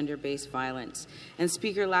address gender-based violence. And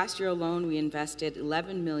Speaker, last year alone we invested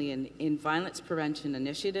 $11 million in violence prevention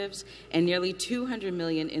initiatives and nearly $200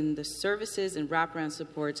 million in the services and wraparound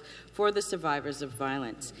supports for the survivors of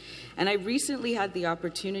violence. And I recently had the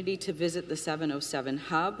opportunity to visit the 707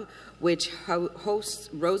 Hub, which hosts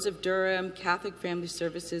Rose of Durham, Catholic Family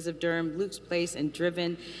Services of Durham, Luke's Place, and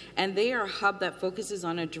Driven. And they are a hub that focuses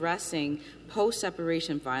on addressing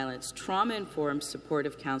post-separation violence, trauma-informed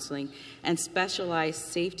supportive counseling, and specialized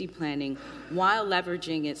safety planning while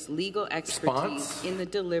leveraging its legal expertise in the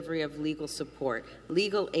delivery of legal support,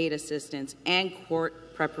 legal aid assistance, and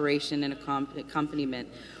court preparation and accompaniment.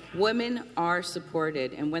 Women are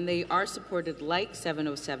supported, and when they are supported like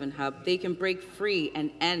 707 Hub, they can break free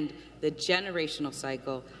and end the generational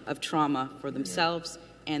cycle of trauma for themselves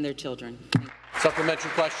and their children.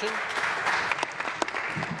 Supplementary question.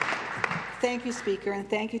 Thank you, Speaker, and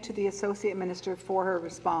thank you to the Associate Minister for her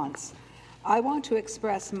response. I want to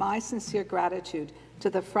express my sincere gratitude to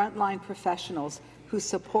the frontline professionals who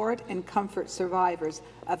support and comfort survivors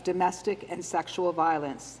of domestic and sexual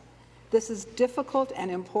violence. This is difficult and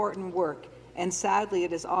important work, and sadly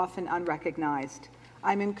it is often unrecognized.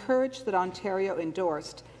 I'm encouraged that Ontario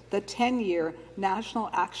endorsed the 10-year National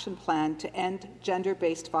Action Plan to End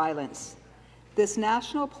Gender-Based Violence. This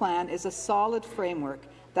national plan is a solid framework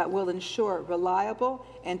that will ensure reliable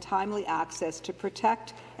and timely access to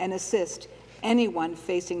protect and assist anyone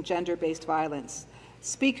facing gender-based violence.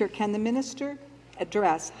 Speaker, can the minister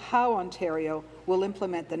address how Ontario will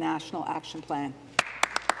implement the National Action Plan?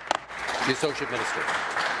 The Associate Minister.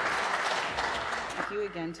 Thank you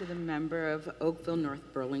again to the member of Oakville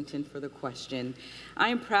North Burlington for the question. I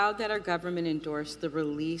am proud that our government endorsed the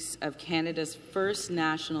release of Canada's first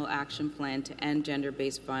National Action Plan to End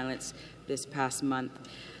Gender-Based Violence this past month.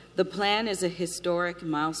 The plan is a historic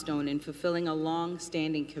milestone in fulfilling a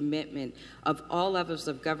long-standing commitment of all levels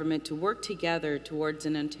of government to work together towards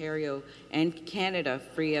an Ontario and Canada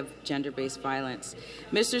free of gender-based violence.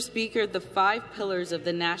 Mr. Speaker, the 5 pillars of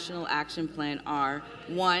the National Action Plan are: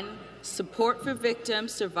 1. Support for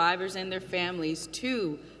victims, survivors and their families;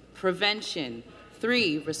 2. Prevention;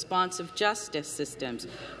 3. Responsive justice systems;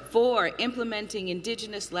 4. Implementing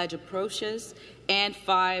Indigenous-led approaches; and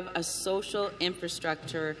 5. A social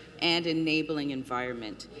infrastructure and enabling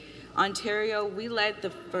environment. Ontario, we led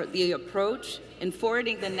the approach in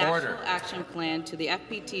forwarding the National Action Plan to the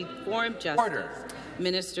FPT Forum Justice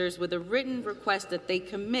Ministers with a written request that they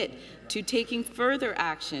commit to taking further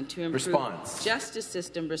action to improve justice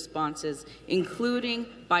system responses, including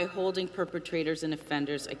by holding perpetrators and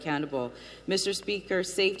offenders accountable. Mr. Speaker,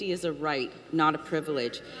 safety is a right, not a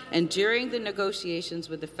privilege, and during the negotiations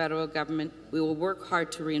with the federal government, we will work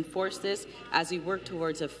hard to reinforce this as we work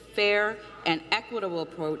towards a fair and equitable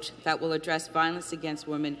approach that will address violence against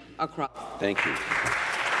women across. Thank you.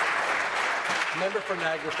 Member for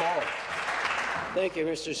Niagara Falls. Thank you,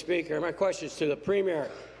 Mr. Speaker. My question is to the Premier.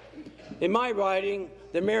 In my riding,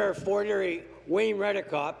 the Mayor of Fort Erie, Wayne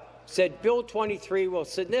Redicott, said Bill 23 will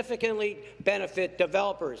significantly benefit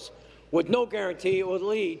developers, with no guarantee it will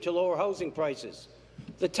lead to lower housing prices.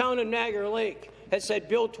 The town of Niagara Lake has said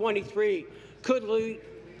Bill 23 could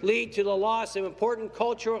lead to the loss of important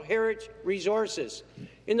cultural heritage resources.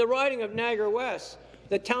 In the riding of Niagara West,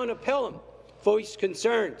 the town of Pelham voiced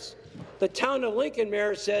concerns. The town of Lincoln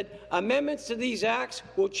Mayor said amendments to these acts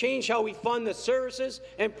will change how we fund the services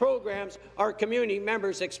and programs our community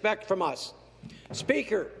members expect from us.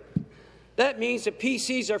 Speaker, that means the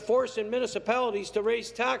PCs are forcing municipalities to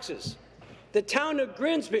raise taxes. The town of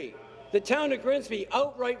Grimsby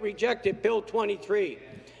outright rejected Bill 23.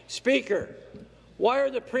 Speaker, why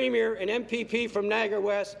are the Premier and MPP from Niagara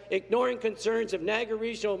West ignoring concerns of Niagara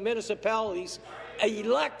regional municipalities'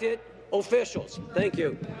 elected officials? Thank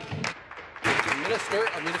you. Minister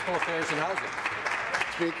of Municipal Affairs and Housing.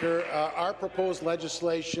 Speaker, our proposed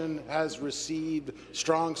legislation has received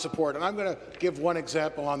strong support, and I'm going to give one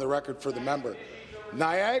example on the record for the member.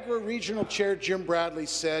 Niagara Regional Chair Jim Bradley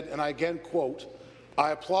said, and I again quote,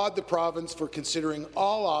 "I applaud the province for considering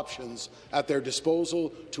all options at their disposal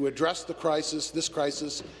to address this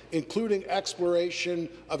crisis, including exploration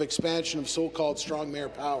of expansion of so-called strong mayor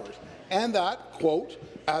powers." And that, quote,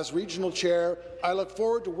 "As regional chair, I look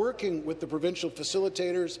forward to working with the provincial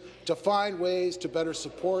facilitators to find ways to better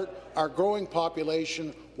support our growing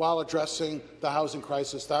population while addressing the housing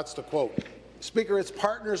crisis." That's the quote. Speaker, it's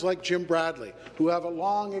partners like Jim Bradley, who have a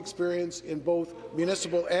long experience in both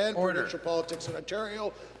municipal and provincial politics in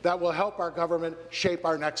Ontario, that will help our government shape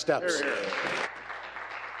our next steps.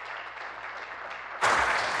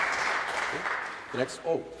 The next,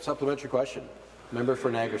 supplementary question. Member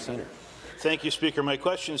for Niagara Centre. Thank you, Speaker. My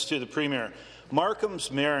question is to the Premier.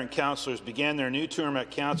 Markham's mayor and councillors began their new term at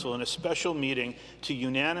council in a special meeting to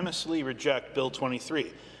unanimously reject Bill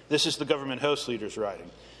 23. This is the government House Leaders riding.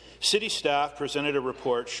 City staff presented a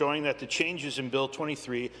report showing that the changes in Bill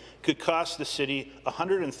 23 could cost the city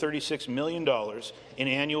 $136 million in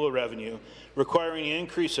annual revenue, requiring an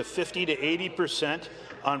increase of 50% to 80%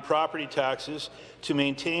 on property taxes to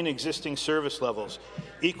maintain existing service levels,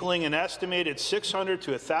 equaling an estimated $600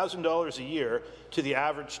 to $1,000 a year to the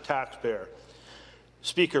average taxpayer.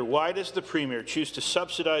 Speaker, why does the Premier choose to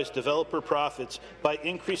subsidize developer profits by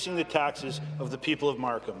increasing the taxes of the people of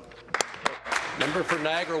Markham? Member for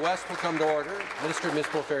Niagara West will come to order. Minister of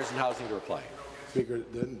Municipal Affairs and Housing to reply. Speaker,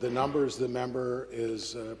 the numbers the member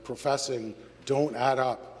is professing don't add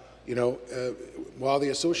up. You know, while the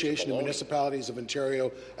Association of Municipalities of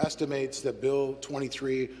Ontario estimates that Bill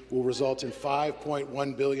 23 will result in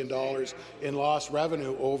 $5.1 billion in lost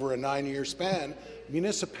revenue over a 9-year span,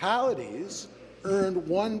 municipalities earned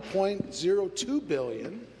 $1.02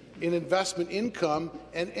 billion in investment income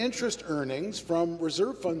and interest earnings from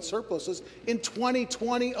reserve fund surpluses in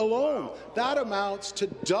 2020 alone. That amounts to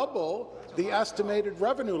double the estimated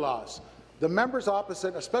revenue loss. The members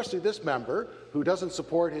opposite, especially this member, who doesn't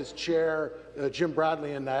support his chair, Jim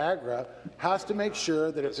Bradley in Niagara, has to make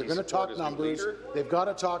sure that if they're going to talk numbers, they've got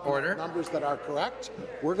to talk numbers that are correct.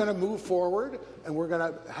 We're going to move forward, and we're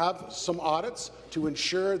going to have some audits to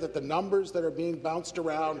ensure that the numbers that are being bounced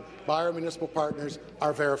around by our municipal partners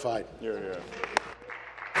are verified.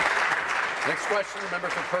 Next question, the member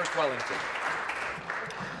for Perth Wellington.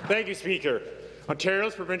 Thank you, Speaker.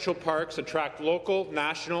 Ontario's provincial parks attract local,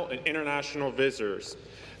 national and international visitors.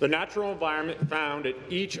 The natural environment found at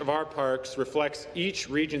each of our parks reflects each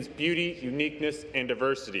region's beauty, uniqueness and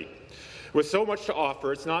diversity. With so much to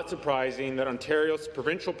offer, it's not surprising that Ontario's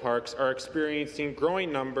provincial parks are experiencing growing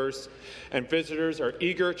numbers, and visitors are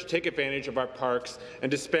eager to take advantage of our parks and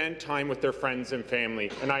to spend time with their friends and family.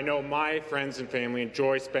 And I know my friends and family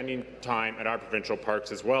enjoy spending time at our provincial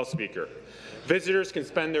parks as well, Speaker. Visitors can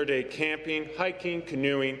spend their day camping, hiking,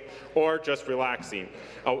 canoeing, or just relaxing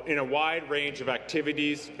in a wide range of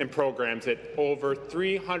activities and programs at over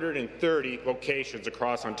 330 locations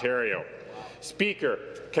across Ontario. Speaker,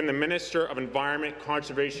 can the Minister of Environment,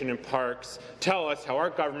 Conservation and Parks tell us how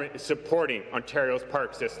our government is supporting Ontario's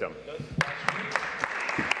park system?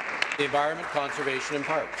 The Environment, Conservation and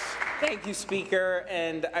Parks. Thank you, Speaker,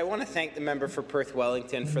 and I want to thank the member for Perth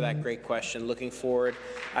Wellington for that great question. Looking forward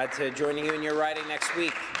to joining you in your riding next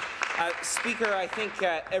week. Speaker, I think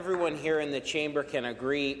everyone here in the chamber can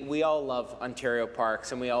agree we all love Ontario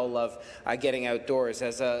parks and we all love getting outdoors.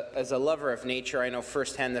 As a lover of nature, I know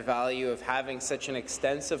firsthand the value of having such an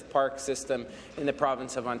extensive park system in the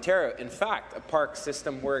province of Ontario. In fact, a park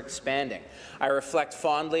system we're expanding. I reflect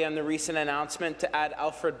fondly on the recent announcement to add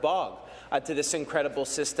Alfred Bog to this incredible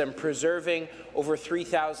system, preserving over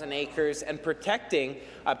 3,000 acres and protecting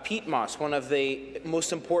peat moss, one of the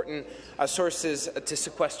most important sources to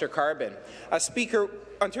sequester carbon. Speaker,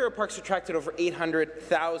 Ontario Parks attracted over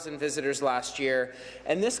 800,000 visitors last year,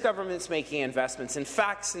 and this government's making investments. In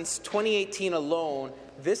fact, since 2018 alone,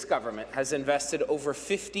 this government has invested over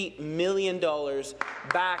 $50 million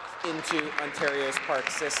back into Ontario's park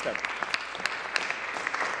system.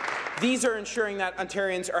 These are ensuring that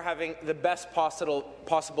Ontarians are having the best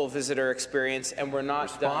possible visitor experience, and we're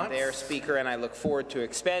not done there, Speaker, and I look forward to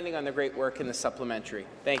expanding on the great work in the supplementary.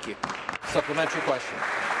 Thank you. Supplementary question.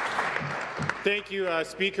 Thank you,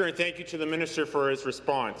 Speaker, and thank you to the Minister for his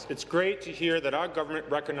response. It's great to hear that our government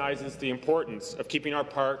recognizes the importance of keeping our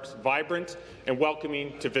parks vibrant and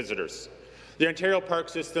welcoming to visitors. The Ontario Park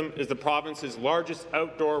System is the province's largest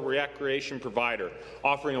outdoor recreation provider,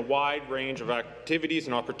 offering a wide range of activities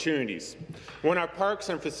and opportunities. When our parks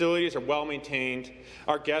and facilities are well maintained,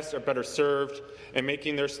 our guests are better served and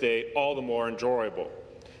making their stay all the more enjoyable.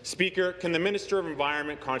 Speaker, can the Minister of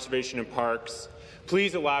Environment, Conservation and Parks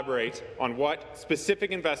please elaborate on what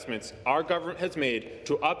specific investments our government has made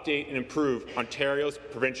to update and improve Ontario's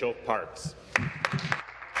provincial parks?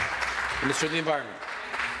 Minister of the Environment.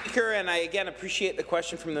 Speaker, and I again appreciate the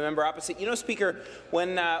question from the member opposite. You know, Speaker,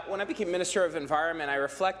 when I became Minister of Environment, I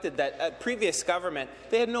reflected that at previous government,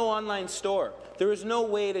 they had no online store. There was no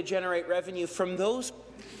way to generate revenue from those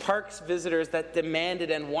parks visitors that demanded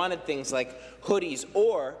and wanted things like hoodies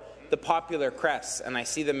or the popular crests. And I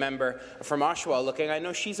see the member from Oshawa looking. I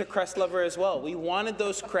know she's a crest lover as well. We wanted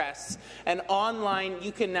those crests, and online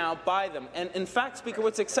you can now buy them. And in fact, Speaker,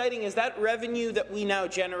 what's exciting is that revenue that we now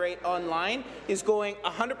generate online is going,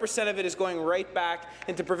 100% of it is going right back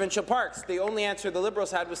into provincial parks. The only answer the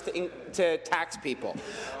Liberals had was to tax people.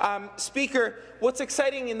 Speaker, what's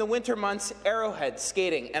exciting in the winter months, Arrowhead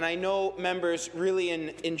skating, and I know members really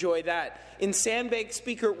enjoy that. In Sandbank,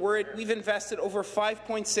 Speaker, we've invested over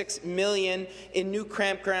 $5.6 million in new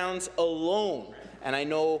campgrounds alone, and I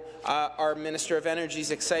know our Minister of Energy is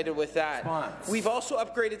excited with that. We've also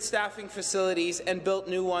upgraded staffing facilities and built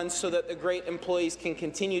new ones so that the great employees can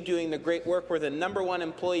continue doing the great work. We're the #1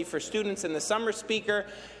 employee for students in the summer, Speaker,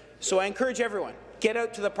 so I encourage everyone, get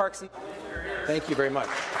out to the parks. Thank you very much.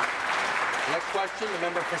 Next question, the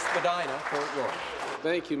member for Spadina, Fort York.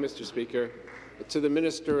 Thank you, Mr. Speaker. To the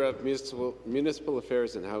Minister of Municipal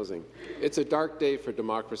Affairs and Housing, it's a dark day for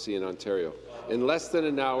democracy in Ontario. In less than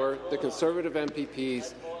an hour, the Conservative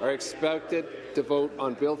MPPs are expected to vote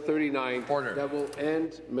on Bill 39 that will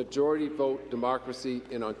end majority vote democracy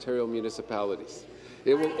in Ontario municipalities.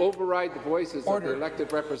 It will override the voices of the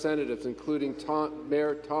elected representatives, including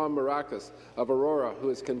Mayor Tom Maracas of Aurora, who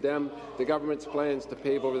has condemned the government's plans to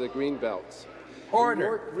pave over the green belts. In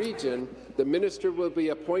York Region, the minister will be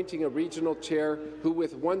appointing a regional chair who,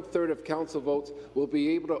 with 1/3 of council votes, will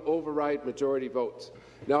be able to override majority votes.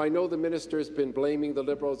 Now, I know the minister has been blaming the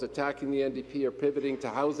Liberals, attacking the NDP, or pivoting to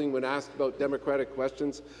housing when asked about democratic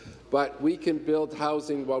questions, but we can build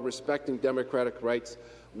housing while respecting democratic rights.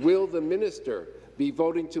 Will the minister be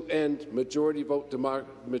voting to end majority vote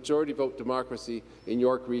democracy in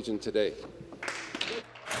York Region today?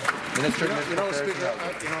 Speaker,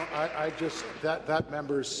 that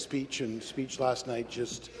member's speech last night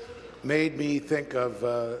just made me think of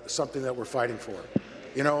something that we're fighting for.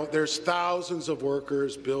 You know, there's thousands of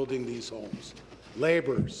workers building these homes,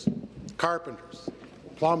 laborers, carpenters,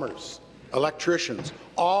 plumbers, electricians,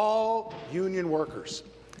 all union workers.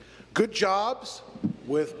 Good jobs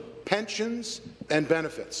with pensions and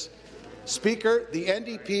benefits. Speaker, the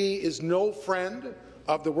NDP is no friend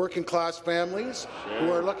of the working-class families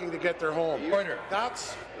who are looking to get their home. Order.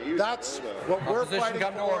 That's what we're fighting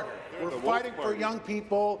for. We're fighting for young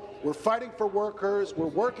people, we're fighting for workers, we're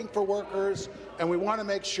working for workers, and we want to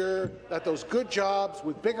make sure that those good jobs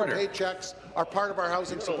with bigger paychecks are part of our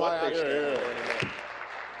housing supply action.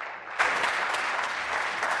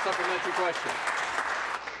 Supplementary question.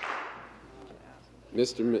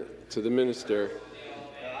 To the Minister,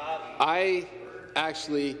 I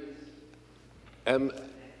actually am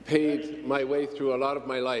paid my way through a lot of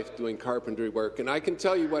my life doing carpentry work, and I can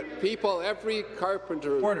tell you what people, every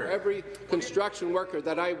carpenter, every construction worker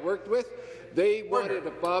that I worked with, they wanted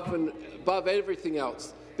above everything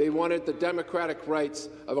else. They wanted the democratic rights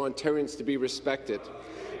of Ontarians to be respected.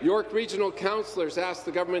 York Regional Councillors asked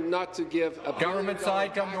the government not to give a government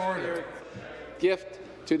side come to order gift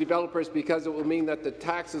to developers because it will mean that the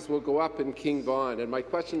taxes will go up in King Vaughan. And my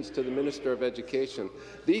question is to the Minister of Education.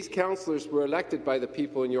 These councillors were elected by the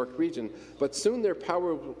people in York Region, but soon their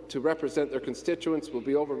power to represent their constituents will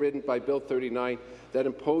be overridden by Bill 39 that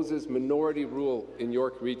imposes minority rule in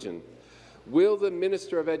York Region. Will the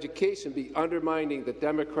Minister of Education be undermining the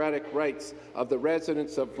democratic rights of the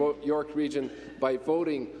residents of York Region by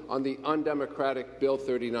voting on the undemocratic Bill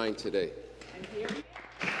 39 today?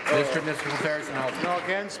 Minister of Municipal Affairs and Housing.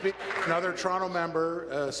 Again, another Toronto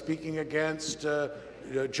member speaking against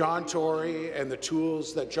John Tory and the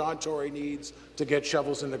tools that John Tory needs to get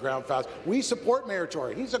shovels in the ground fast. We support Mayor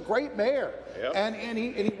Tory. He's a great mayor, and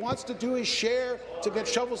he wants to do his share to get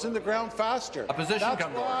shovels in the ground faster. That's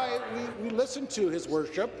why we listen to his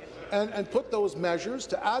worship and put those measures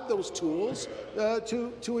to add those tools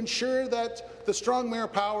to ensure that the strong mayor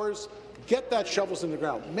powers get that shovels in the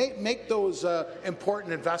ground. Make those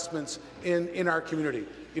important investments in our community.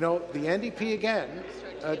 You know, the NDP again,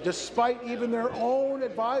 despite even their own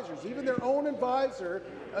advisors, even their own advisor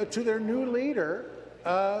to their new leader,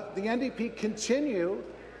 the NDP continue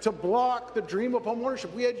to block the dream of home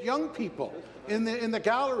ownership. We had young people in the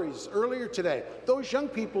galleries earlier today. Those young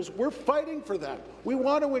people, we're fighting for them. We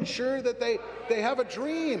want to ensure that they have a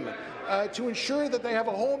dream, to ensure that they have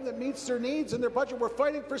a home that meets their needs and their budget. We're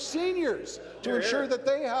fighting for seniors to ensure that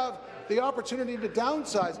they have the opportunity to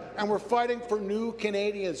downsize, and we're fighting for new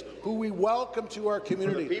Canadians who we welcome to our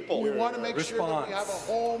community. We want to make sure that we have a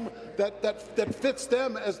home that fits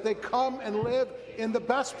them as they come and live in the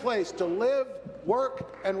best place to live,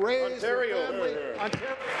 work, and raise their family.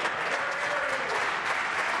 Ontario.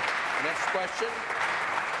 Next question,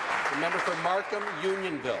 the member for Markham,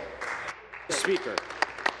 Unionville. Speaker,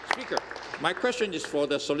 my question is for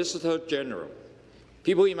the Solicitor General.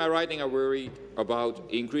 People in my riding are worried about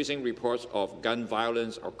increasing reports of gun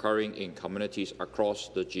violence occurring in communities across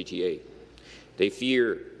the GTA. They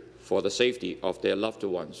fear for the safety of their loved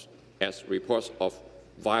ones as reports of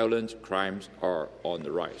violent crimes are on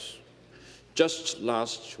the rise. Just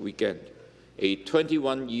last weekend, a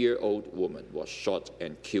 21-year-old woman was shot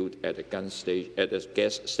and killed at a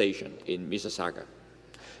gas station in Mississauga.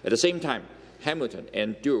 At the same time, Hamilton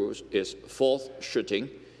endures its fourth shooting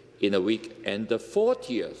in a week and the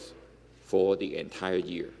 40th for the entire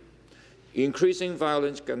year. Increasing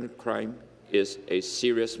violent gun crime is a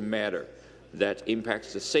serious matter that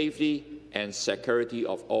impacts the safety and security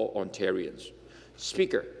of all Ontarians.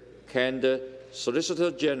 Speaker, can the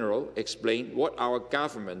Solicitor General explain what our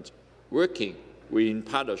government, working in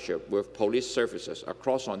partnership with police services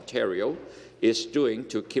across Ontario, is doing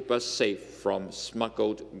to keep us safe from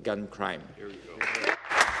smuggled gun crime?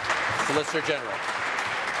 Solicitor General.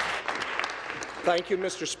 Thank you,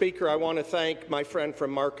 Mr. Speaker. I want to thank my friend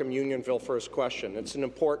from Markham, Unionville, for his question. It's an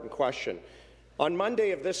important question. On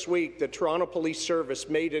Monday of this week, the Toronto Police Service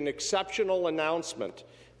made an exceptional announcement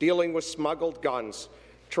dealing with smuggled guns.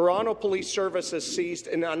 Toronto Police Service has seized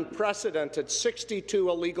an unprecedented 62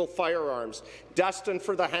 illegal firearms destined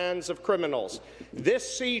for the hands of criminals.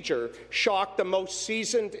 This seizure shocked the most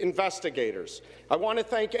seasoned investigators. I want to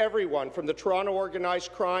thank everyone from the Toronto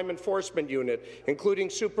Organized Crime Enforcement Unit, including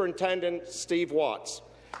Superintendent Steve Watts.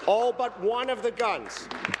 All but one of the guns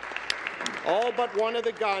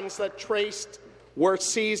that traced were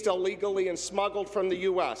seized illegally and smuggled from the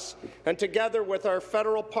U.S. And together with our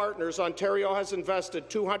federal partners, Ontario has invested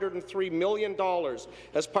 $203 million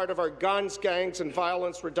as part of our Guns, Gangs and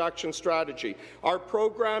Violence Reduction Strategy. Our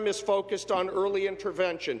program is focused on early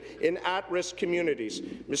intervention in at-risk communities.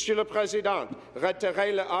 Monsieur le Président,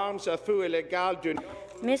 retirer les armes à feu illégales d'une...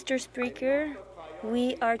 Mr. Speaker,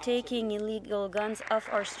 we are taking illegal guns off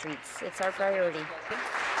our streets. It's our priority.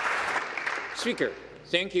 Speaker,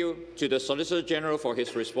 thank you to the Solicitor General for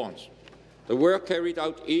his response. The work carried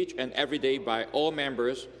out each and every day by all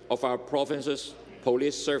members of our province's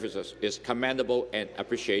police services is commendable and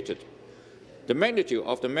appreciated. The magnitude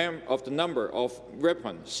of the number of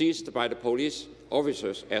weapons seized by the police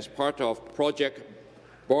officers as part of Project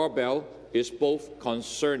Barbell is both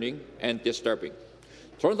concerning and disturbing.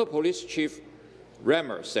 Toronto Police Chief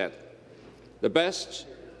Rammer said, "It best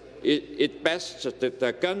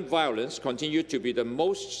that gun violence continue to be the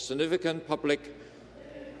most significant public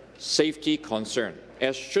safety concern,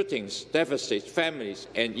 as shootings devastate families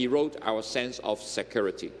and erode our sense of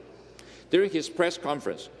security." During his press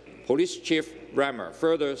conference, Police Chief Rammer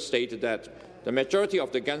further stated that the majority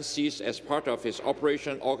of the guns seized as part of his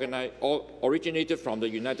operation originated from the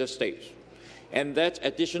United States, and that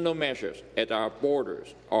additional measures at our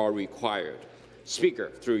borders are required.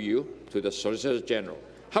 Speaker, through you, to the Solicitor General,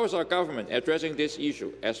 how is our government addressing this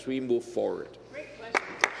issue as we move forward?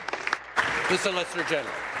 The Solicitor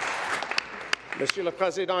General.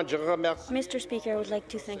 Mr. Speaker, I would like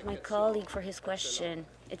to thank my colleague for his question.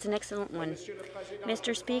 It's an excellent one.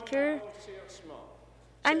 Mr. Speaker,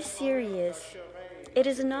 I'm serious. It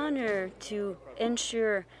is an honor to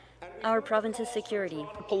ensure our province's security.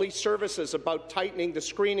 Police services about tightening the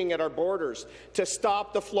screening at our borders to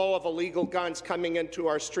stop the flow of illegal guns coming into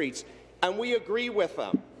our streets, and we agree with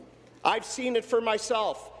them. I've seen it for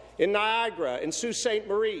myself in Niagara, in Sault Ste.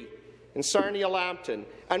 Marie, in Sarnia-Lambton,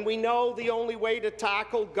 and we know the only way to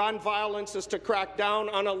tackle gun violence is to crack down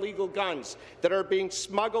on illegal guns that are being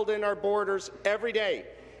smuggled in our borders every day.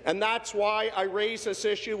 And that's why I raise this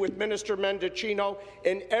issue with Minister Mendicino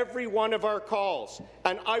in every one of our calls,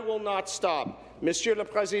 and I will not stop. Monsieur le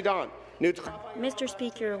Président, Mr.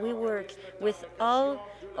 Speaker, we work with all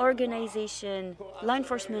law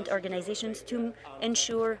enforcement organizations to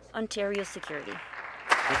ensure Ontario's security.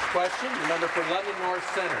 Next question, the member for London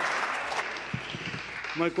North Centre.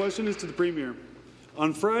 My question is to the Premier.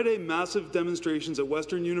 On Friday, massive demonstrations at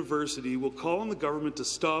Western University will call on the government to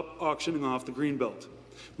stop auctioning off the Greenbelt.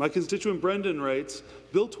 My constituent Brendan writes,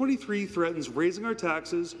 Bill 23 threatens raising our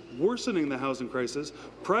taxes, worsening the housing crisis,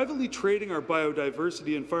 privately trading our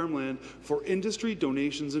biodiversity and farmland for industry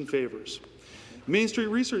donations and favours. Main Street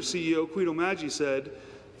Research CEO Guido Maggi said,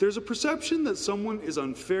 "There's a perception that someone is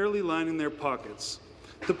unfairly lining their pockets.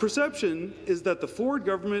 The perception is that the Ford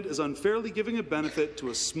government is unfairly giving a benefit to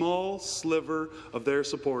a small sliver of their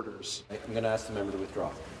supporters." I'm going to ask the member to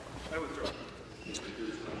withdraw. I withdraw.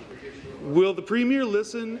 Will the Premier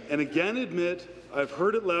listen and again admit, I've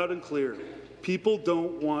heard it loud and clear, people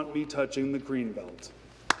don't want me touching the Greenbelt?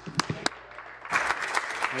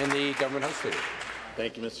 And the Government House Leader.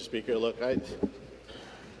 Thank you, Mr. Speaker. Look,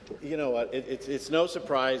 you know what? It's no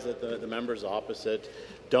surprise that the members opposite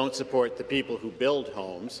don't support the people who build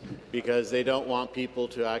homes because they don't want people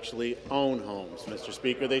to actually own homes, Mr.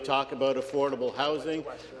 Speaker. They talk about affordable housing,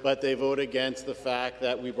 but they vote against the fact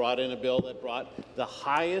that we brought in a bill that brought the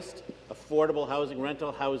highest affordable housing,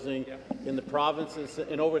 rental housing in the provinces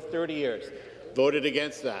in over 30 years. Voted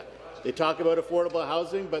against that. They talk about affordable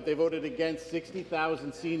housing, but they voted against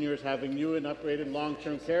 60,000 seniors having new and upgraded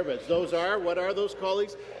long-term care beds. Those are, what are those,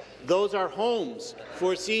 colleagues? Those are homes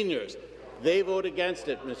for seniors. They vote against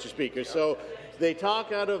it, Mr. Speaker. So they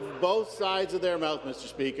talk out of both sides of their mouth, Mr.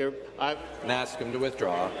 Speaker. And ask him to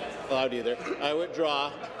withdraw. Allowed either. I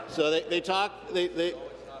withdraw. So they talk. They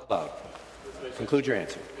allowed. Conclude your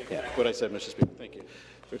answer. Yeah. What I said, Mr. Speaker. Thank you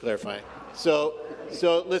for clarifying. So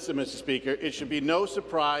listen, Mr. Speaker. It should be no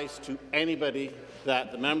surprise to anybody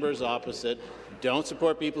that the members opposite don't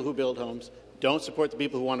support people who build homes, don't support the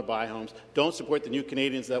people who want to buy homes, don't support the new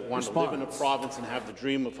Canadians that want to live in a province and have the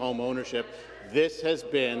dream of home ownership. This has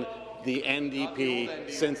been the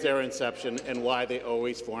NDP since their inception and why they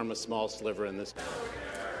always form a small sliver in this.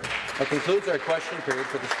 That concludes our question period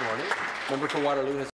for this morning. Member for Waterloo has